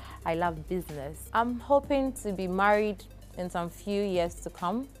sell. I love business. I'm hoping to be married in some few years to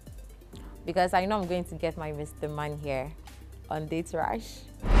come because I know I'm going to get my Mr. Man here on Date Rush.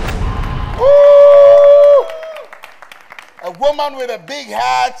 A woman with a big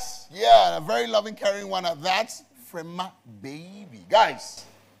hat. Yeah, a very loving, caring one at that. Frema baby. Guys,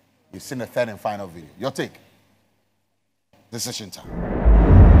 you've seen the third and final video. Your take. Decision time.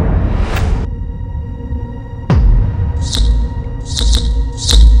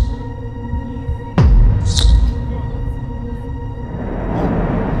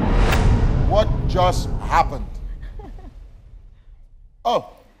 just happened? Oh,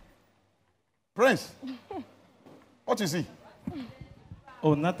 Prince, what you see?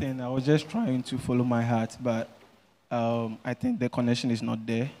 Oh, nothing. I was just trying to follow my heart, but I think the connection is not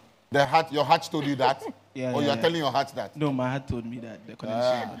there. The heart, your heart told you that? Yeah. Or you are telling your heart that? No, my heart told me that the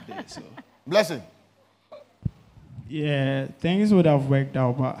connection is not there. So. Blessing. Yeah, things would have worked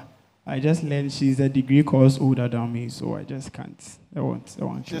out, but I just learned she's a degree course older than me, so I just can't. I won't.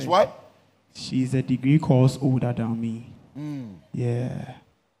 She's what? She's a degree course older than me. Yeah.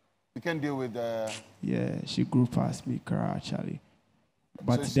 You can deal with Yeah, she grew past me, actually.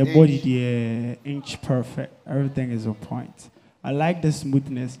 But it's the body, the inch perfect, everything is on point. I like the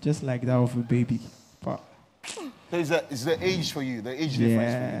smoothness, just like that of a baby. But so it's the age for you, the age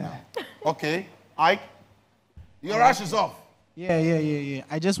difference for you now. Okay, Ike, your rush is off. Yeah.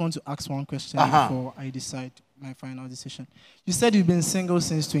 I just want to ask one question before I decide my final decision. You said you've been single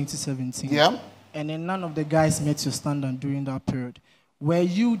since 2017. Yeah. And then none of the guys met your standard during that period. Were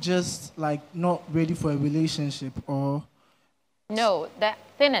you just like not ready for a relationship or? No, the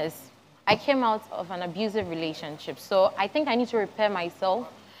thing is, I came out of an abusive relationship. So I think I need to repair myself,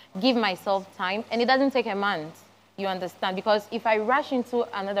 give myself time. And it doesn't take a month, you understand? Because if I rush into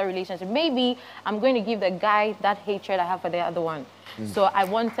another relationship, maybe I'm going to give the guy that hatred I have for the other one. So I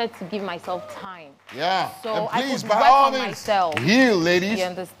wanted to give myself time. Yeah. So and I please, could by work all on means, myself. heal, ladies. You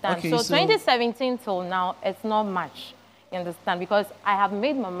understand? Okay, so so 2017 till now, it's not much. You understand? Because I have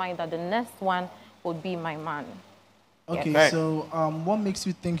made my mind that the next one would be my man. Okay, Yes. so what makes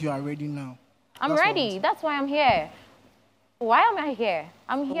you think you are ready now? I'm ready. That's why I'm here. Why am I here?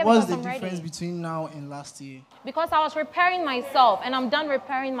 I'm here What's because the I'm difference ready. between now and last year? Because I was repairing myself, and I'm done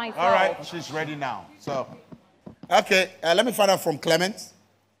repairing myself. All right, she's ready now. So, okay, let me find out from Clement.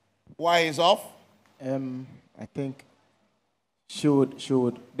 Why he's off? I think she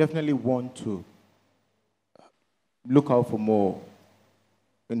would definitely want to look out for more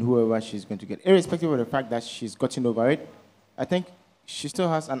in whoever she's going to get, irrespective of the fact that she's gotten over it. I think she still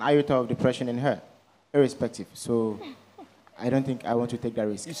has an iota of depression in her, irrespective. So I don't think I want to take that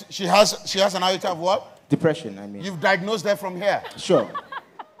risk. She has an iota of what? Depression, I mean. You've diagnosed her from here? Sure.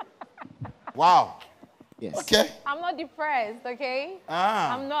 Wow. Yes. Okay. I'm not depressed, okay?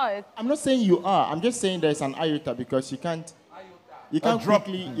 Ah. I'm not. I'm not saying you are. I'm just saying there's an iota because you can't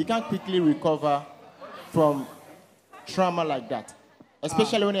quickly recover from trauma like that,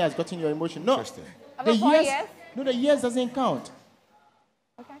 especially when it has gotten your emotion. No, the years doesn't count.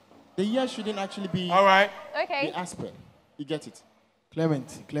 Okay. The years shouldn't actually be All right. Okay. the aspect. You get it?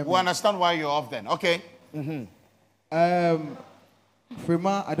 Clement. We understand why you're off then. Okay.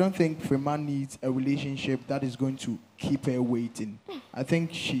 Frema, I don't think Frema needs a relationship that is going to keep her waiting. I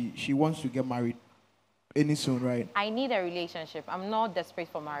think she wants to get married any soon, right? I need a relationship. I'm not desperate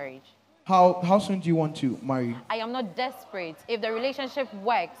for marriage. How soon do you want to marry? I am not desperate. If the relationship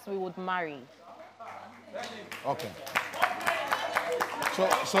works, we would marry. Okay.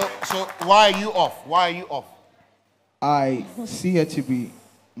 So why are you off? Why are you off? I see her to be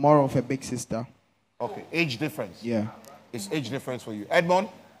more of a big sister. Okay. Age difference. Yeah. It's age difference for you. Edmond,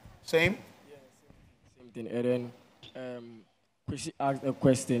 same? Same thing. And then Chrissy asked a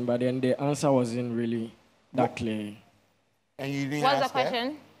question, but then the answer wasn't really that clear. And you didn't What's the ask her?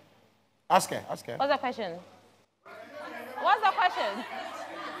 question? Ask her. What's the question? What's the question?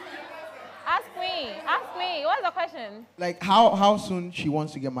 Ask me. What's the question? Like how soon she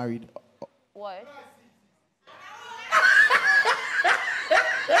wants to get married? What?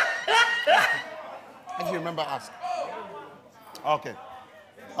 If you remember, ask. Okay.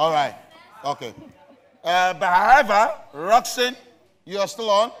 All right. Okay. But however, Roxanne, you are still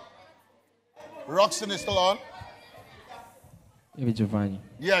on? Roxanne is still on? Maybe Giovanni.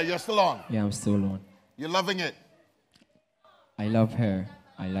 Yeah, you're still on. Yeah, I'm still on. You're loving it. I love her.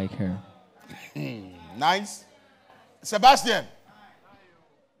 I like her. Nice. Sebastian,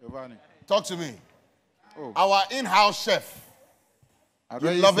 Giovanni. talk to me. Oh. Our in-house chef. I'd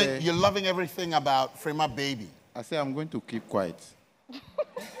You're rather say- you're loving everything about Frema Baby. I say I'm going to keep quiet.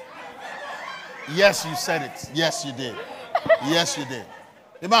 Yes, you said it. Yes, you did. Yes, you did.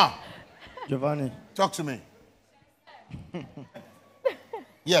 Imam, Giovanni. talk to me.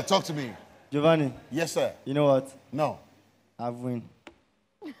 Yeah, talk to me. Giovanni. Yes, sir. You know what? No. I've win.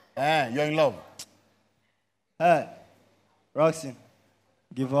 You're in love. Hey, Roxy,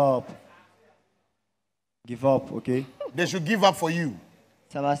 give up. Give up, okay? They should give up for you.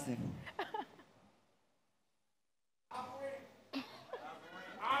 Sebastian.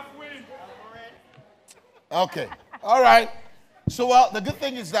 Okay. All right. So, well, the good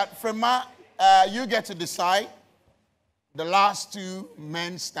thing is that Frema, you get to decide the last two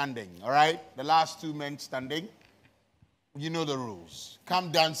men standing, all right? The last two men standing. You know the rules.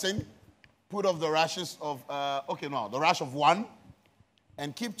 Come dancing, put off the rashes of, the rash of one,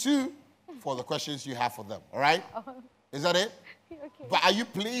 and keep two for the questions you have for them, all right? Is that it? Okay. But are you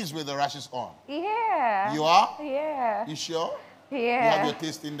pleased with the rashes on? Yeah. You are? Yeah. You sure? Yeah. You have your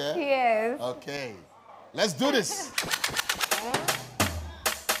taste in there? Yes. Okay. Let's do this.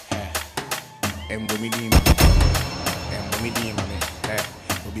 Give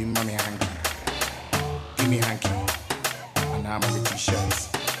me hanky. And now I'm on the t-shirts.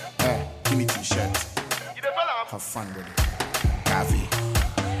 Give me t-shirts. Have fun with it. Coffee.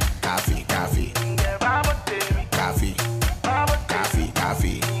 Coffee. Coffee. Coffee. Coffee. Coffee.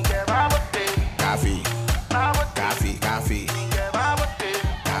 Coffee. Coffee. Coffee. Coffee.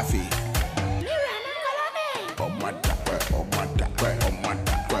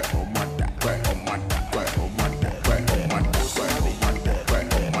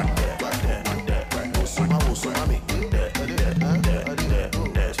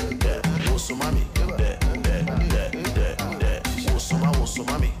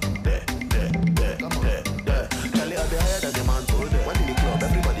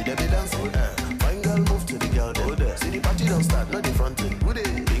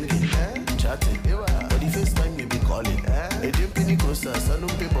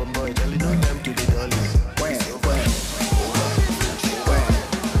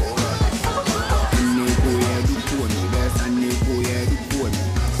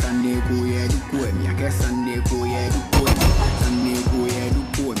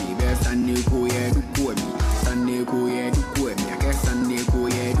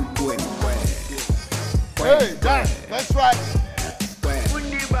 Hey, dance. That's right.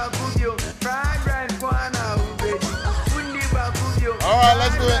 All right,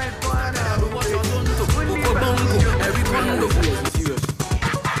 let's do it.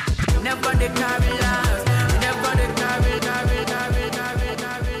 Never they carry last. Never they carry.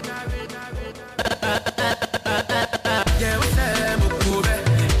 Yeah, we say move.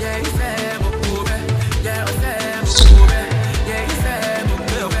 Yeah, we say move. Yeah, we say move. Yeah, we say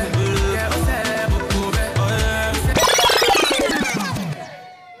move. Yeah, we say move.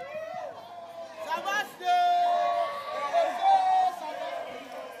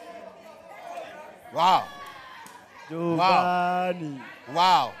 Wow. Giovanni.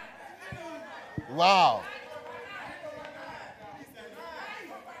 Wow. Wow.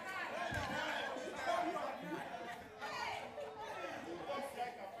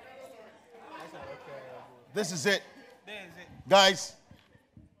 This is it. Guys,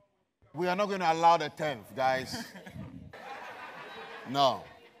 we are not going to allow the 10th, guys. No.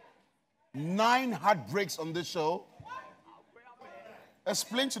 9 heartbreaks on this show.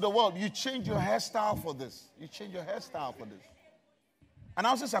 Explain to the world, you change your hairstyle for this. You change your hairstyle for this.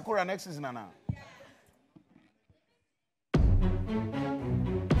 Announce Sakura next season, Nana.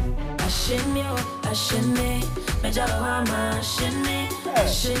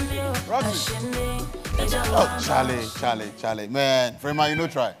 Oh, Charlie. Man, Frema, you know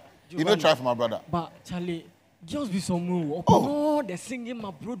try. You know try for my brother. But Charlie, just be some move. Oh, the singing my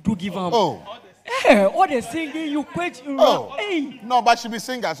bro do give him. Oh. Hey, all the singing you quit. Oh. Hey. No, but she be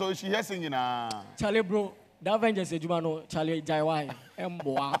singer, so she here singing. Charlie, bro, that Avengers said, Charlie, Jaiwai,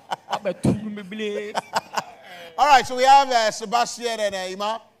 Mboa, All right, so we have Sebastian and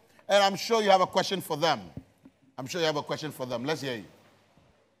Ima, and I'm sure you have a question for them. Let's hear you.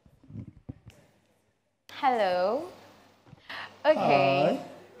 Hello. Okay.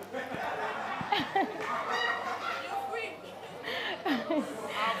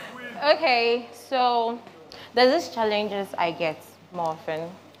 Okay, so there's these challenges I get more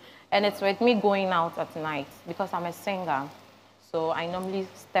often, and it's with me going out at night because I'm a singer. So I normally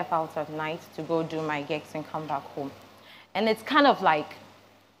step out at night to go do my gigs and come back home. And it's kind of like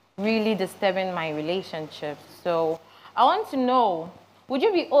really disturbing my relationship. So I want to know, would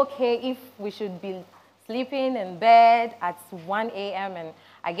you be okay if we should be sleeping in bed at 1 a.m. and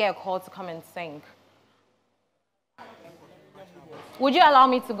I get a call to come and sing? Would you allow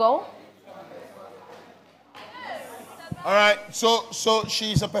me to go? All right, so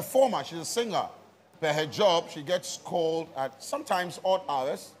she's a performer, she's a singer. Per her job, she gets called at sometimes odd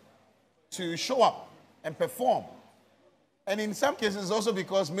hours to show up and perform. And in some cases, also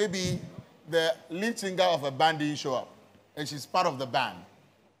because maybe the lead singer of a band didn't show up, and she's part of the band.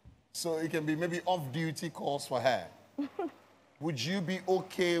 So it can be maybe off-duty calls for her. Would you be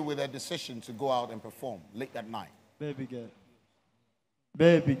okay with a decision to go out and perform late at night? Baby girl.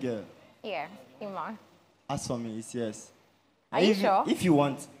 Yeah, Ima. As for me, it's yes. Are you sure? If you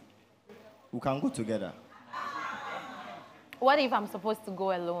want, we can go together. What if I'm supposed to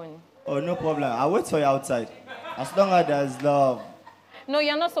go alone? Oh, no problem. I'll wait for you outside. As long as there's love. No,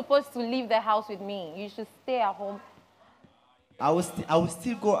 you're not supposed to leave the house with me. You should stay at home. I will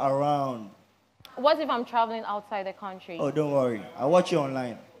still go around. What if I'm traveling outside the country? Oh, don't worry. I'll watch you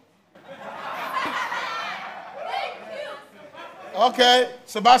online. Okay,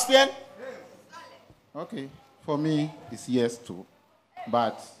 Sebastian? Okay, for me, it's yes too.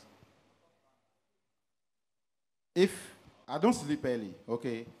 But if I don't sleep early,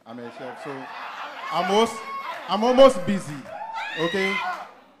 okay, I'm a chef, so I'm almost busy, okay?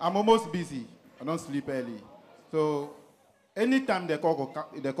 I'm almost busy. I don't sleep early. So anytime the call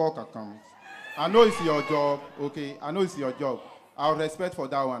comes, I know it's your job, okay? I know it's your job. I'll respect for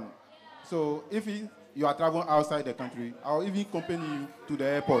that one. So if you are traveling outside the country, I'll even accompany you to the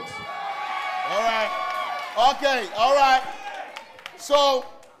airport. All right. Okay, all right. So,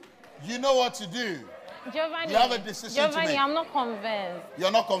 you know what to do. Giovanni, You have a decision to make. I'm not convinced. You're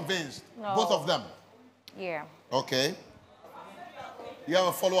not convinced? No. Both of them? Yeah. Okay. You have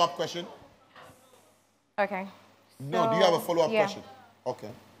a follow-up question? Okay. No, do you have a follow-up yeah. question? Okay.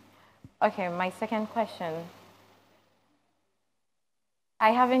 Okay, my second question.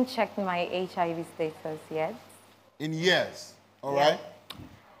 I haven't checked my HIV status yet. In years, all right?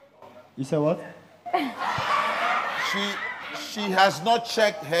 You said what? She has not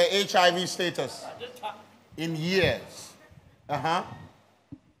checked her HIV status in years. Uh-huh.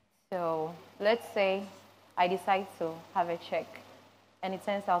 So let's say I decide to have a check and it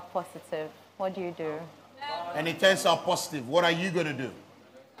turns out positive. What do you do? And it turns out positive. What are you going to do?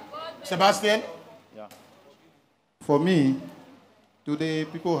 Sebastian? Yeah. For me, today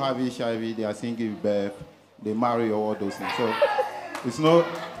people have HIV, they are seeing give birth, they marry or all those things. So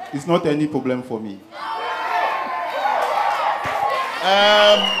it's not any problem for me.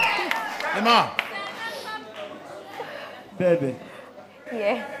 Emma. Baby.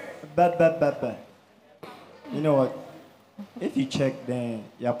 Yeah. Bad. You know what? If you check, then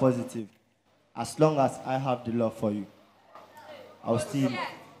you're positive. As long as I have the love for you, I'll still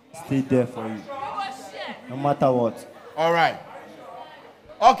stay there for you. No matter what. All right.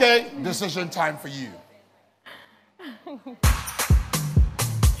 Okay, decision time for you.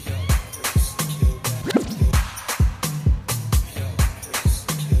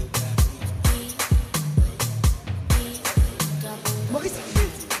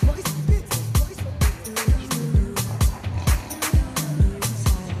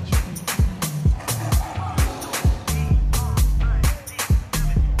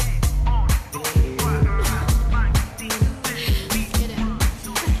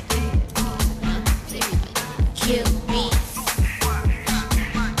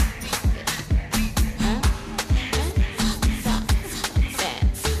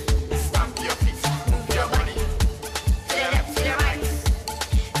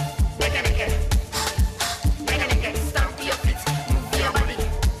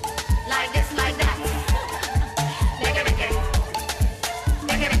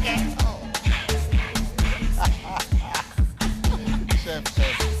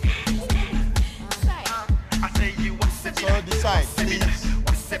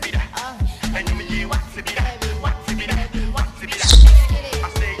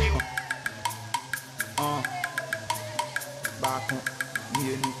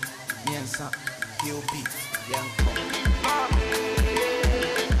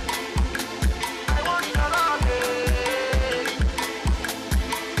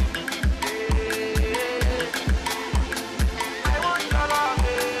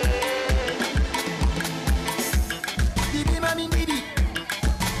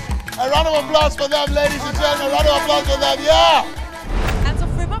 A round of applause for them, ladies and gentlemen. A round of applause for them, yeah! And so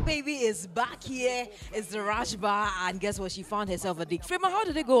Frema Baby is back here. It's the Rush Bar, and guess what? She found herself a dick. Frema, how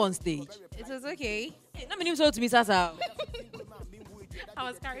did it go on stage? It was okay. Let me to me, Sasa. I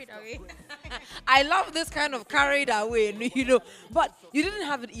was carried away. I love this kind of carried away, you know. But you didn't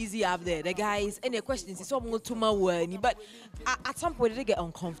have it easy up there. The guys, any questions? It's almost too much wordy. But at some point, did it get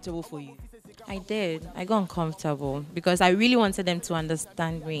uncomfortable for you? I did. I got uncomfortable because I really wanted them to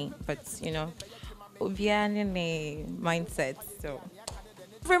understand me. But, you know, we are in a mindset, so.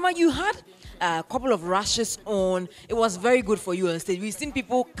 Frema, you had a couple of rushes on. It was very good for you on stage. We've seen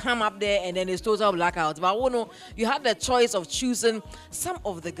people come up there and then it's total blackouts. But I want to know, you had the choice of choosing some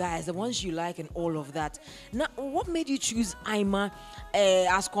of the guys, the ones you like and all of that. Now, what made you choose Ima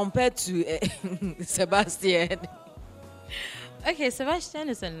as compared to Sebastian? Okay, Sebastian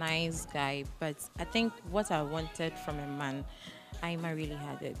is a nice guy, but I think what I wanted from a man, Ima really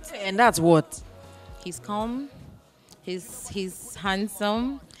had it. And that's what? He's calm, he's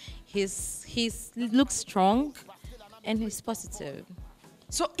handsome, he looks strong, and he's positive.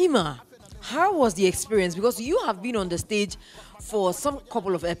 So, Ima, how was the experience? Because you have been on the stage for some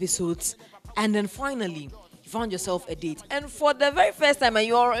couple of episodes, and then finally you found yourself a date. And for the very first time, and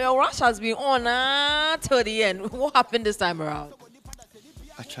your rush has been on till the end. What happened this time around?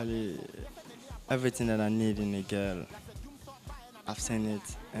 Actually, everything that I need in a girl, I've seen it,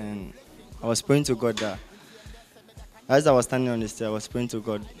 and I was praying to God that as I was standing on the stage, I was praying to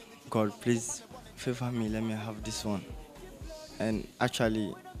God, God, please favor me, let me have this one. And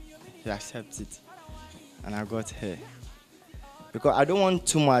actually, He accepted it, and I got her. Because I don't want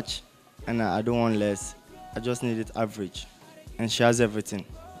too much, and I don't want less. I just need it average, and she has everything.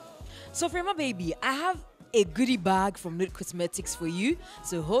 So, Frema baby, I have a goodie bag from Nude Cosmetics for you.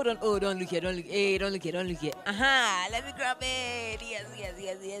 So hold on. Oh, don't look here. Don't look. Hey, don't look here. Don't look here. Aha! Let me grab it. Yes.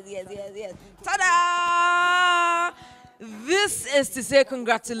 Ta-da! This is to say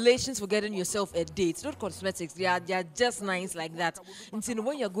congratulations for getting yourself a date. Nude Cosmetics, they are just nice like that. And so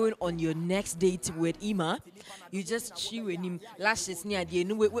when you're going on your next date with Ima, you just chew in him, lashes near the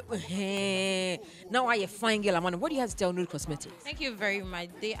now I a fine girl. What do you have to tell Nude Cosmetics? Thank you very much.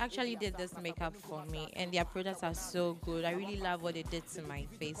 They actually did this makeup for me, and their products are so good. I really love what they did to my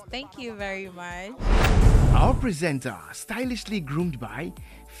face. Thank you very much. Our presenter, stylishly groomed by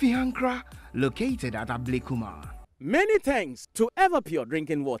Fiancra, located at Ablekuma. Many thanks to Everpure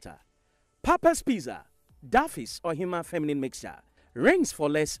drinking water, Papa's Pizza, Duffy's or Hima Feminine Mixture, Rings for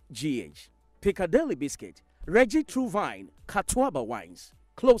Less GH, Piccadilly Biscuit, Reggie True Vine, Katuaba Wines,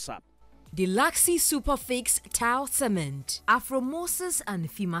 Close Up, Deluxy Super Fix Towel Cement, Afromosis and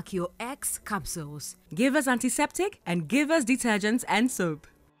Fimakio X capsules. Give us antiseptic and give us detergents and soap.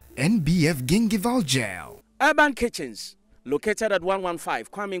 NBF Gingival Gel. Urban Kitchens, located at 115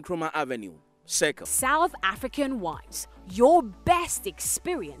 Kwame Nkrumah Avenue, Circle. South African Wines, your best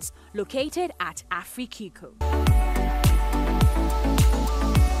experience, located at Afrikiko.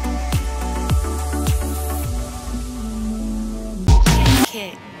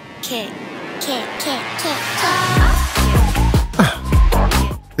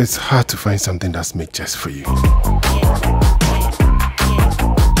 It's hard to find something that's made just for you.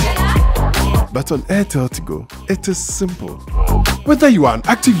 But on Airtel Tigo, it is simple. Whether you are an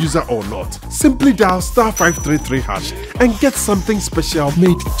active user or not, simply dial *533# and get something special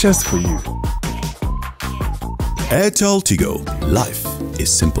made just for you. Airtel Tigo. Life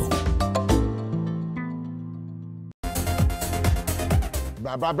is simple.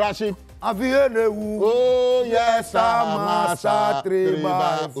 Brashi. Oh, yes, I'm a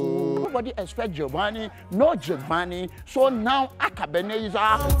nobody expect Giovanni, no Giovanni. So now Akabene is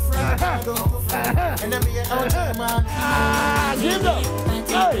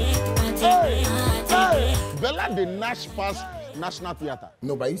Bella the Nash Pass National Theatre.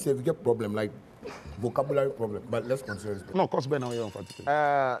 No, but you said we get problem like vocabulary problem. But let's consider this. No, cause Ben now you're on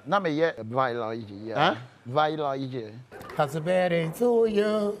na me ye violence. Violence. Happy birthday to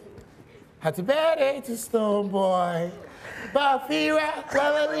you. Happy birthday to Stone Boy. Bafira,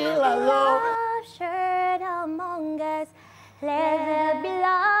 shared among us. Let there be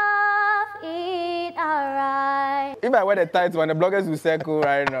love, eat alright. If I wear the tights one, the bloggers will circle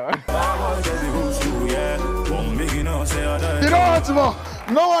right now. You know what, Mo?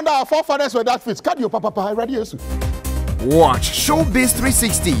 No wonder our forefathers were that fit. Cut your papa ready. Watch Showbiz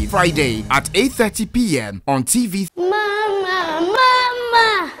 360 Friday at 8:30 p.m. on TV. Mama.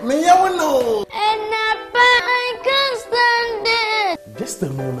 Me know. And I can't stand it. Just a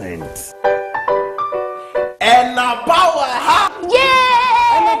moment. And a power, huh?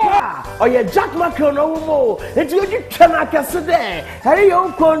 Yeah! Oh, yeah, Jack Macron, no more. It's you cannot guess it there. Hey,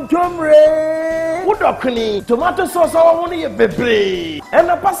 you contumre. What a tomato sauce, I want to be. And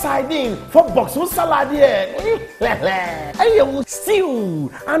a pasadine for box with salad. Hey, you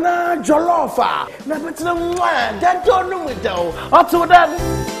stew. And a jollofa. Never to the one. That don't know it though. Up to that.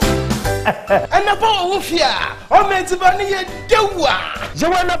 And the ball of ya, or meant to bunny a doa.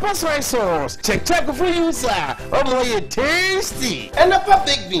 Joanna Passway sauce, check for you, sir. Oh, more tasty. And a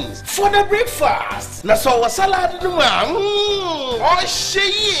big beans for the breakfast. Na so was salad, oh,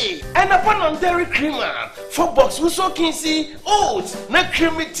 she and a pan on dairy creamer for box with so kinsey, oats, na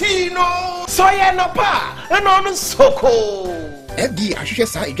cremitino, soya na pa, and on soko. FD, I should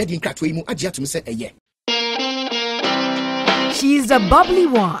say, getting cut way more adjust to say a year. She's the bubbly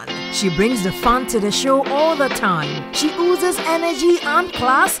one. She brings the fun to the show all the time. She oozes energy and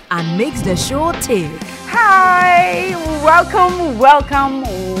class and makes the show tick. Hi! Welcome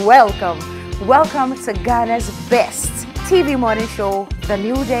to Ghana's best TV morning show, The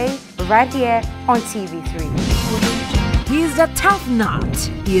New Day, right here on TV3. He's a tough nut.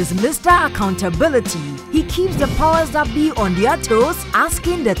 He is Mr. Accountability. he keeps the powers that be on their toes,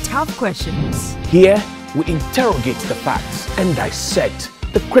 asking the tough questions. Here, we interrogate the facts and dissect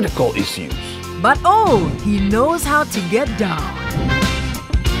the critical issues. But oh, he knows how to get down.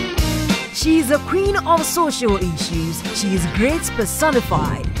 She is a queen of social issues. She is great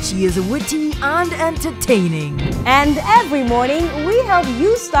personified. She is witty and entertaining. And every morning, we help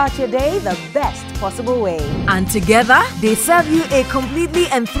you start your day the best possible way. And together, they serve you a completely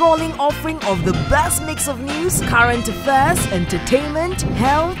enthralling offering of the best mix of news, current affairs, entertainment,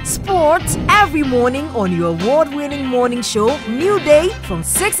 health, sports, every morning on your award-winning morning show, New Day, from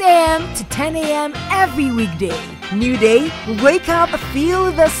 6 a.m. to 10 a.m. every weekday. New Day, wake up,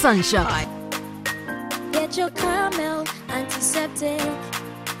 feel the sunshine. Get your Camel antiseptic.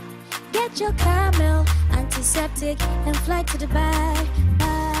 Get your Camel antiseptic and fly to Dubai.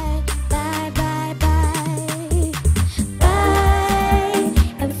 Bye, bye, bye, bye. Bye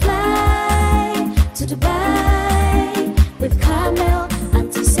and fly to Dubai with Camel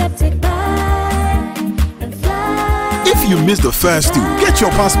antiseptic. Bye and fly. If you missed the first two, get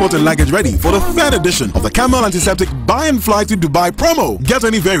your passport and luggage ready for the third edition of the Camel Antiseptic Buy and Fly to Dubai promo. Get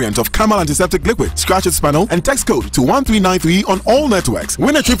any variant of Camel Antiseptic Liquid, scratch its panel, and text code to 1393 on all networks.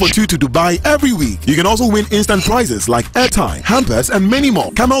 Win a trip for two to Dubai every week. You can also win instant prizes like airtime, hampers, and many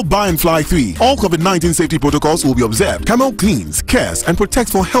more. Camel Buy and Fly 3. All COVID-19 safety protocols will be observed. Camel cleans, cares, and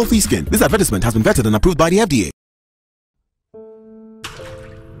protects for healthy skin. This advertisement has been vetted and approved by the FDA.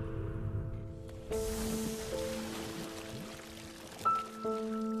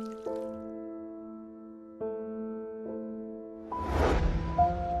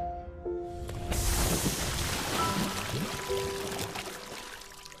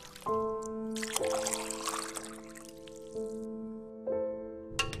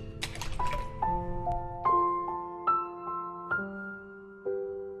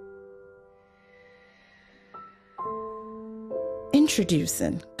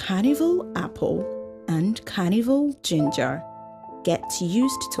 Introducing Carnival Apple and Carnival Ginger. Get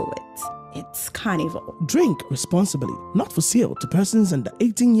used to it. It's Carnival. Drink responsibly. Not for sale to persons under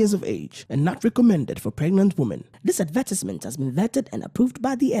 18 years of age and not recommended for pregnant women. This advertisement has been vetted and approved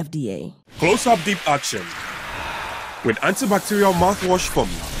by the FDA. Close-up Deep Action with antibacterial mouthwash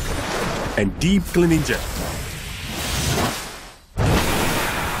formula and deep cleaning gel.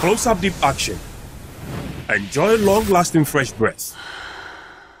 Close-up Deep Action. Enjoy long-lasting fresh breath.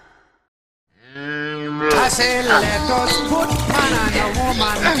 I say let us put man and a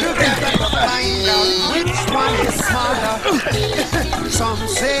woman together to find out which one is smarter. Some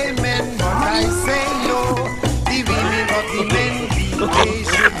say men, but I say no. The women, but the men, they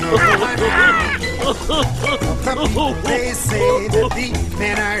should know. They say that the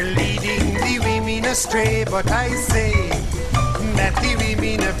men are leading the women astray, but I say that the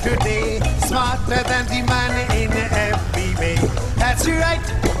women of today smarter than the man in every way. That's right,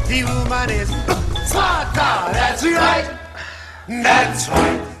 the woman is smarter. That's right. That's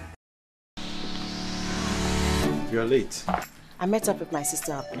right. You're late. I met up with my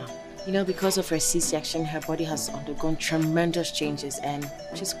sister up now. You know, because of her C-section, her body has undergone tremendous changes and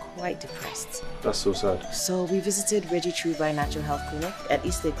she's quite depressed. That's so sad. So we visited Reggie Truvine Natural Health Clinic at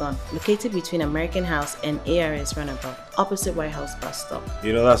East Legon, located between American House and ARS Runabout, opposite White House bus stop.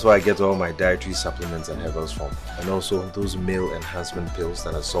 You know, that's where I get all my dietary supplements and herbals from. And also those male enhancement pills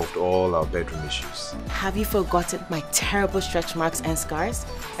that have solved all our bedroom issues. Have you forgotten my terrible stretch marks and scars?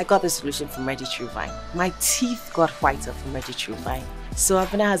 I got the solution from Reggie Truvine. My teeth got whiter from Reggie Truvine. So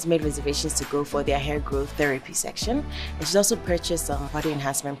Abena has made reservations to go for their hair growth therapy section, and she's also purchased some body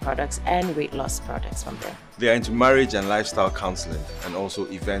enhancement products and weight loss products from them. They are into marriage and lifestyle counseling and also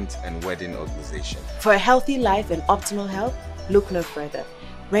event and wedding organization. For a healthy life and optimal health, look no further.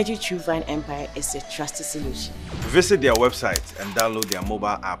 Reggie Truvine Empire is a trusted solution. Visit their website and download their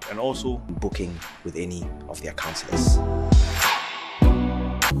mobile app and also booking with any of their counselors.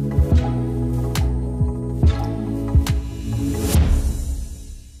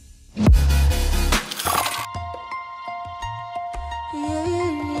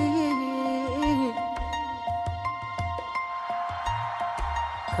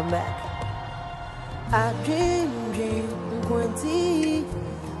 Come back. I dream, Quinty.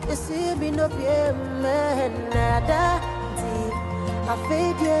 You see me no fear, man. Nada, I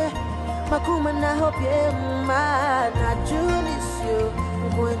fade you. Makuma na hope you, man. I Julius you,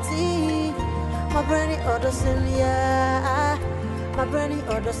 Quinty. My brainy order yeah. My brainy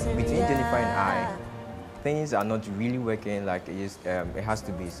order Between Jennifer and I, things are not really working like it has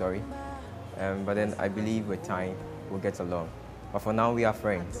to be, sorry. But then I believe with time we'll get along. But for now, we are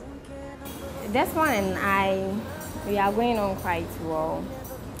friends. This one and we are going on quite well.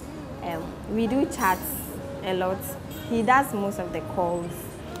 We do chats a lot. He does most of the calls.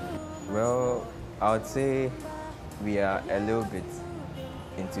 Well, I would say we are a little bit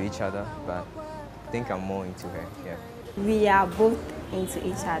into each other, but I think I'm more into her, yeah. We are both into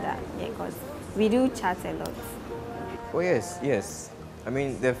each other, yeah, because we do chat a lot. Oh yes, yes. I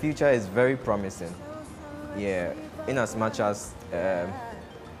mean, the future is very promising. Yeah, in as much as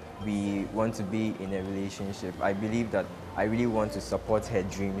we want to be in a relationship, I believe that I really want to support her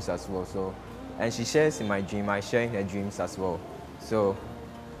dreams as well. So, and she shares in my dream, I share in her dreams as well. So,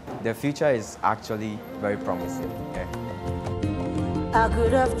 the future is actually very promising. Yeah. I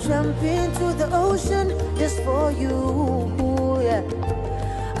could have jumped into the ocean just for you. Yeah.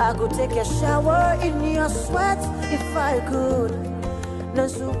 I could take a shower in your sweat if I could.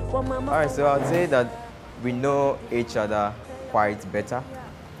 Alright, so I'd say that we know each other quite better.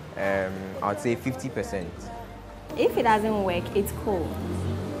 I'd say 50%. If it doesn't work, it's cool.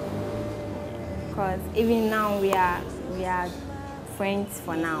 Because even now we are friends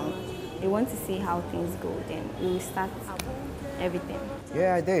for now. We want to see how things go, then we will start everything.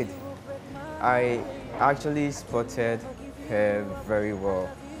 Yeah, I did. I actually spotted her very well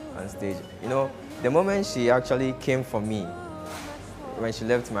on stage. You know, the moment she actually came for me, when she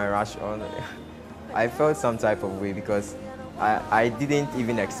left my Rush on, I felt some type of way because I didn't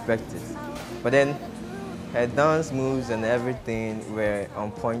even expect it. But then her dance moves and everything were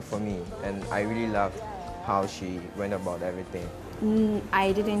on point for me, and I really loved how she went about everything.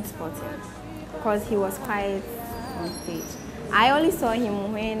 I didn't spot him because he was quiet on stage. I only saw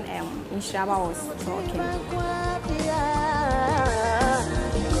him when Inshaba was talking.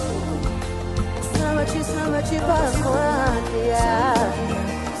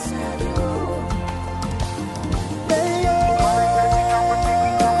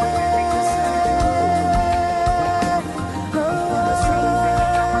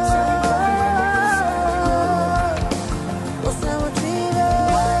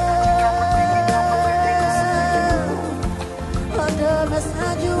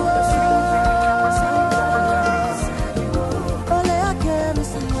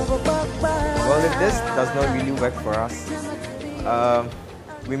 Well, if this does not really work for us,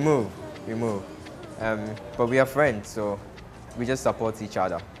 we move. But we are friends, so we just support each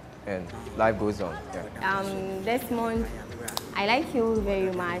other, and life goes on. Yeah. Desmond, I like you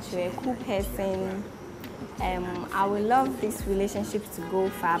very much. You're a cool person. I would love this relationship to go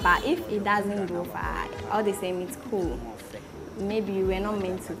far, but if it doesn't go far, all the same, it's cool. Maybe we're not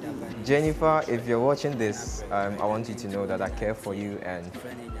meant to be. Jennifer, if you're watching this, I want you to know that I care for you and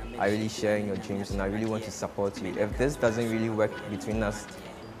I really share in your dreams and I really want to support you. If this doesn't really work between us,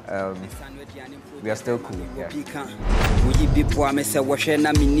 we are still cool. Yeah. So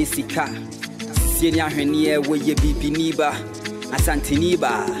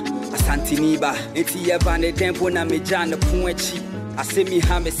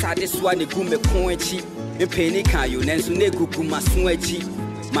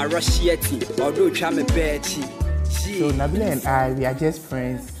Nabila and I, we are just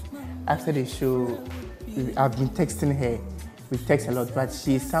friends. After the show, I've been texting her. We text a lot, but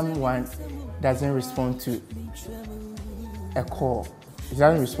she's someone doesn't respond to a call. She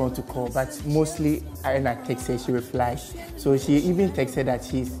doesn't respond to call, but mostly when I text her, she replies. So she even texted that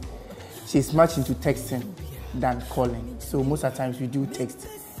she's much into texting than calling. So most of the times we do text.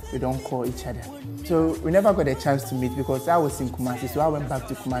 We don't call each other. So we never got a chance to meet because I was in Kumasi, so I went back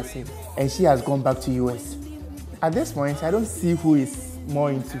to Kumasi and she has gone back to US. At this point, I don't see who is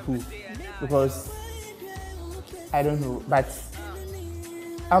more into who because I don't know, but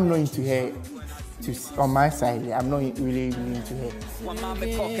I'm not into her on my side. I'm not really into her.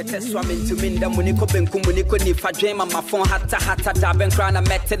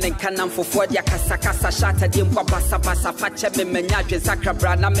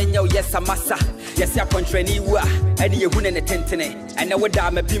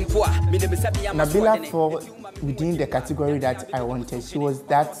 Nabila fall within the category that I wanted. She was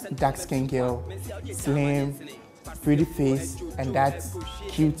that dark-skinned girl, slim, pretty face, and that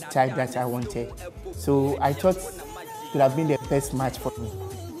cute type that I wanted. So I thought it would have been the best match for me.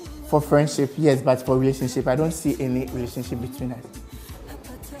 For friendship, yes, but for relationship, I don't see any relationship between us.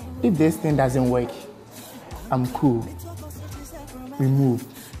 If this thing doesn't work, I'm cool. We move.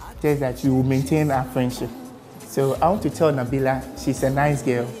 Just that we will maintain our friendship. So I want to tell Nabila she's a nice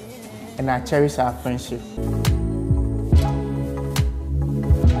girl and I cherish our friendship.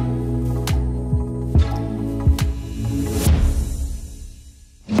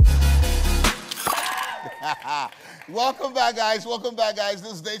 Welcome back, guys. Welcome back, guys.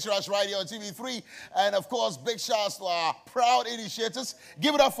 This is Date Rush right here on TV3. And, of course, big shouts to our proud initiators.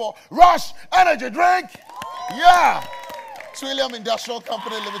 Give it up for Rush Energy Drink. Yeah. Trillium Industrial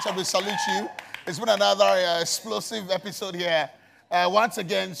Company Limited, we salute you. It's been another explosive episode here. Once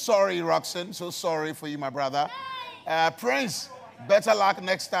again, sorry, Roxanne. So sorry for you, my brother. Prince, better luck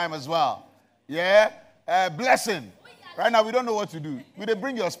next time as well. Yeah? Blessing. Right now, we don't know what to do. We didn't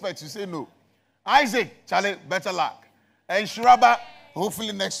bring your specs. You say no. Isaac, Charlie, better luck. And Shuraba,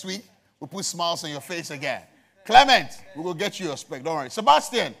 hopefully next week, we'll put smiles on your face again. Clement, we will get you your spec. Don't worry.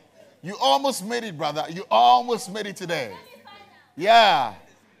 Sebastian, you almost made it, brother. You almost made it today. Yeah.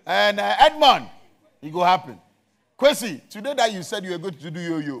 And Edmond, it will happen. Kwesi, today that you said you were going to do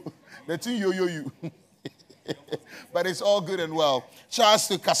yo-yo, the thing yo-yo you. But it's all good and well. Charles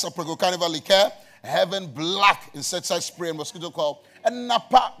to Casaprego Carnival Liqueur, Heaven Black insecticide spray and mosquito coil, and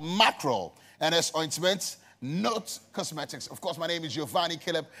Napa Mackerel. And as ointments, Note Cosmetics. Of course, my name is Giovanni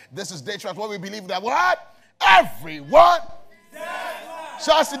Caleb. This is Daytrash, where we believe that what? Everyone.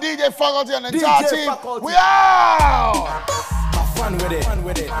 Charles to DJ Faculty and the entire team. Faculty. We out! Have fun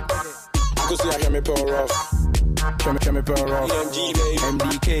with it. I could see I hear me power off. Can me power off.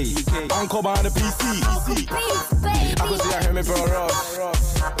 MDK. Uncle on the PC. I could see I hear me power off.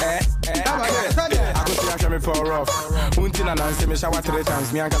 I could see I hear me power off. Until I answer me shower 3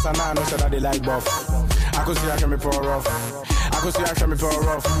 times. Me and Kasana no said that they like buff. I could see I hear me power off. I could see I hear me power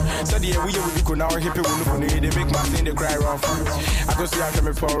off. So the we could now hip it when they make my thing they cry rough. I could see I hear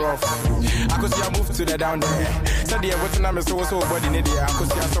me power off. I could see I move to the down there. So the what's the name so body in there. I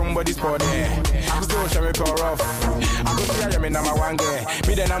could see somebody's spot there. I could see I hear me power off. I could see I am in number 1 there.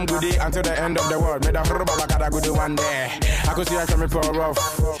 Me then I'm good until the end of the world. Me that I got a good one there. I could see I hear me power off.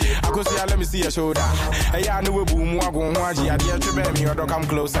 I could see I let me see a shoulder. Hey, I know a boom wagon waji. I dare to bear me or don't come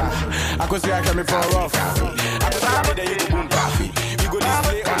closer. I could see I hear me power off. I could see I did you boom coffee. We go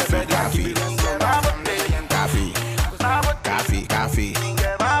display on the bed coffee. Coffee. Coffee. Coffee.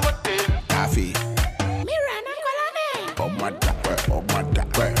 Coffee. Oh my God. Oh my God.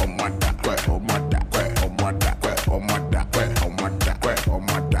 Oh my God. Oh my God. Oh my God. Oh my God. Oh my God. Oh my God. Oh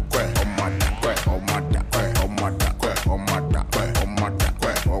my God. Oh my God. Oh my God. Oh my God. Oh my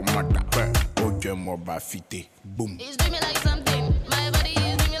God. Oh my God. Oh je mo ba fité. Boom. It's doing me like something. My body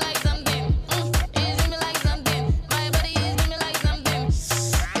is doing me like something. It's doing me like something. My body is doing me like something.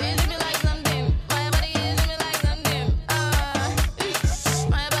 It's doing me like something. My body is doing me like something.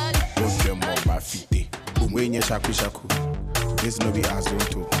 My body. Oh je mo ba fité. Boom. When you shaku shaku. This no be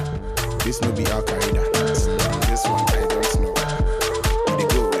Azonto. This no be Al Qaeda. This one I don't know. They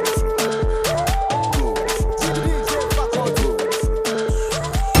go with the flow. Go with the flow. Go with the flow.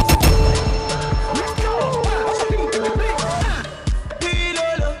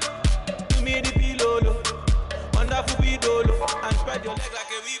 Pilolo, give me the pilolo. Wonderful pilolo, and spread your leg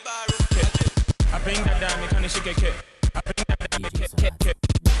like a wheelbarrow. I bring that down, me kinda shake a kit. I bring that down, me kit.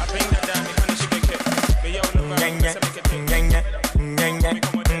 I bring that down, me kinda shake a kit. Me yo no go, make it ting.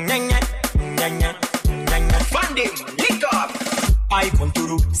 Funding, link up. I come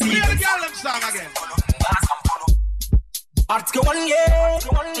to see the girl song again. Article 1 year.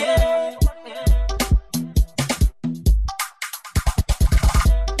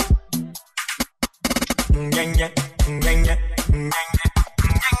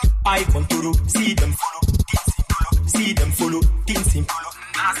 I come to see them follow. See them follow. Things in follow.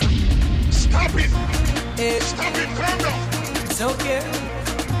 Stop it. Stop it. Calm down. It's okay.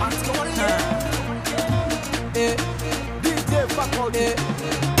 Article 1 year. DJ Faculty.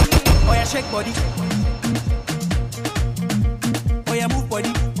 Oh yeah, shake body. Oh yeah, move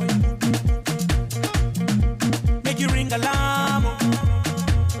body. Make you ring alarm.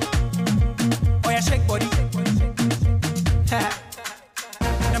 Oh yeah, shake body.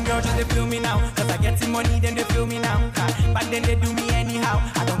 Them girls just they feel me now. Cause I get some money, then they feel me now. But then they do me anyhow.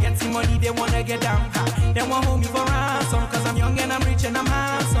 I don't get some money, they wanna get down. They want hold me for ransom. Cause I'm young and I'm rich and I'm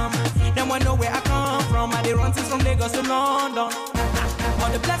handsome. They want know where I come from. I they run since from Lagos to London. All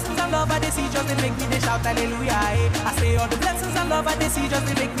the blessings and love I they see just they make me they shout hallelujah. I say all the blessings and love I they see just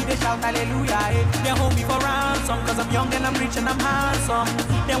they make me they shout hallelujah. They hold me for ransom cause I'm young and I'm rich and I'm handsome.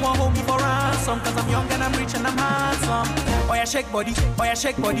 They won't hold me for ransom cause I'm young and I'm rich and I'm handsome. Oh yeah, shake body, oh yeah,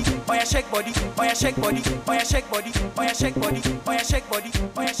 shake body, oh yeah, shake body, oh yeah, shake body, oh yeah, shake body, oh yeah, shake body, oh yeah, shake body,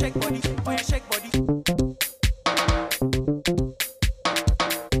 oh yeah, shake body, oh yeah, shake body.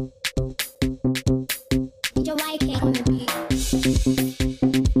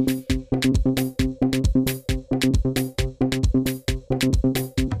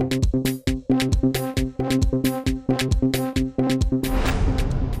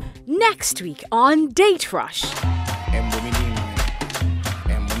 Next week on Date Rush.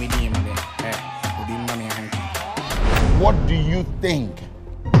 What do you think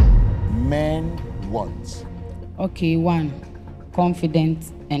men want? Okay, 1,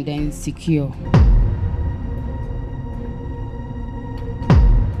 confident and then secure.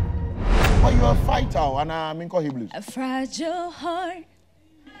 Are you a fighter? And I'm in Hebrews. A fragile heart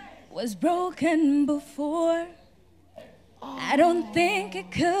was broken before. I don't think I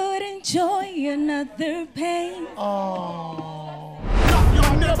could enjoy another pain. Love you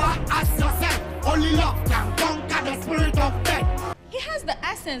never ask yourself. Only love can conquer the spirit of death. He has the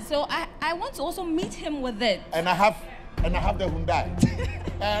accent, so I want to also meet him with it. And I have the Hyundai.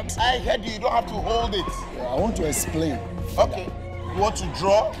 I heard you don't have to hold it. Yeah, I want to explain. Okay. You want to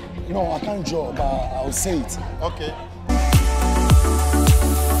draw? No, I can't draw, but I'll say it. Okay.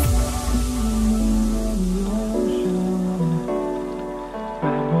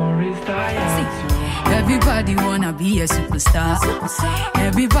 Everybody wanna be a superstar.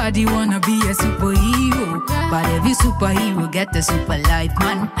 Everybody wanna be a superhero. But every superhero get a super life,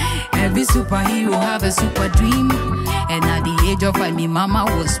 man. Every superhero have a super dream. And at the age of 5, me mama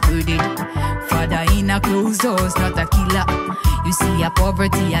was murdered. Father in a closed doors, not a killer. You see a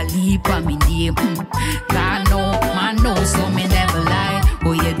poverty, a leap, I mean, God no, man no, so me never lie.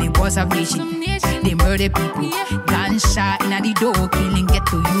 Oh yeah, me was a nation. They murder people, gunshot in the door, killing get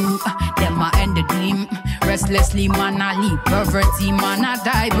to you. Them I end the dream. Restlessly, man, I leave. Poverty, man, I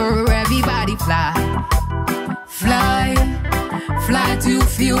die. But everybody fly. Fly, fly to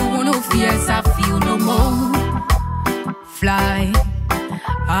feel no fears, I feel no more. Fly,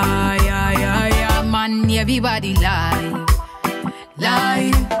 man, everybody lie.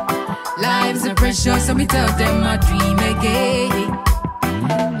 Lives are precious, so me tell them I dream again.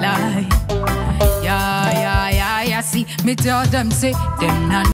 Lie, yeah, see, me tell them, say, them not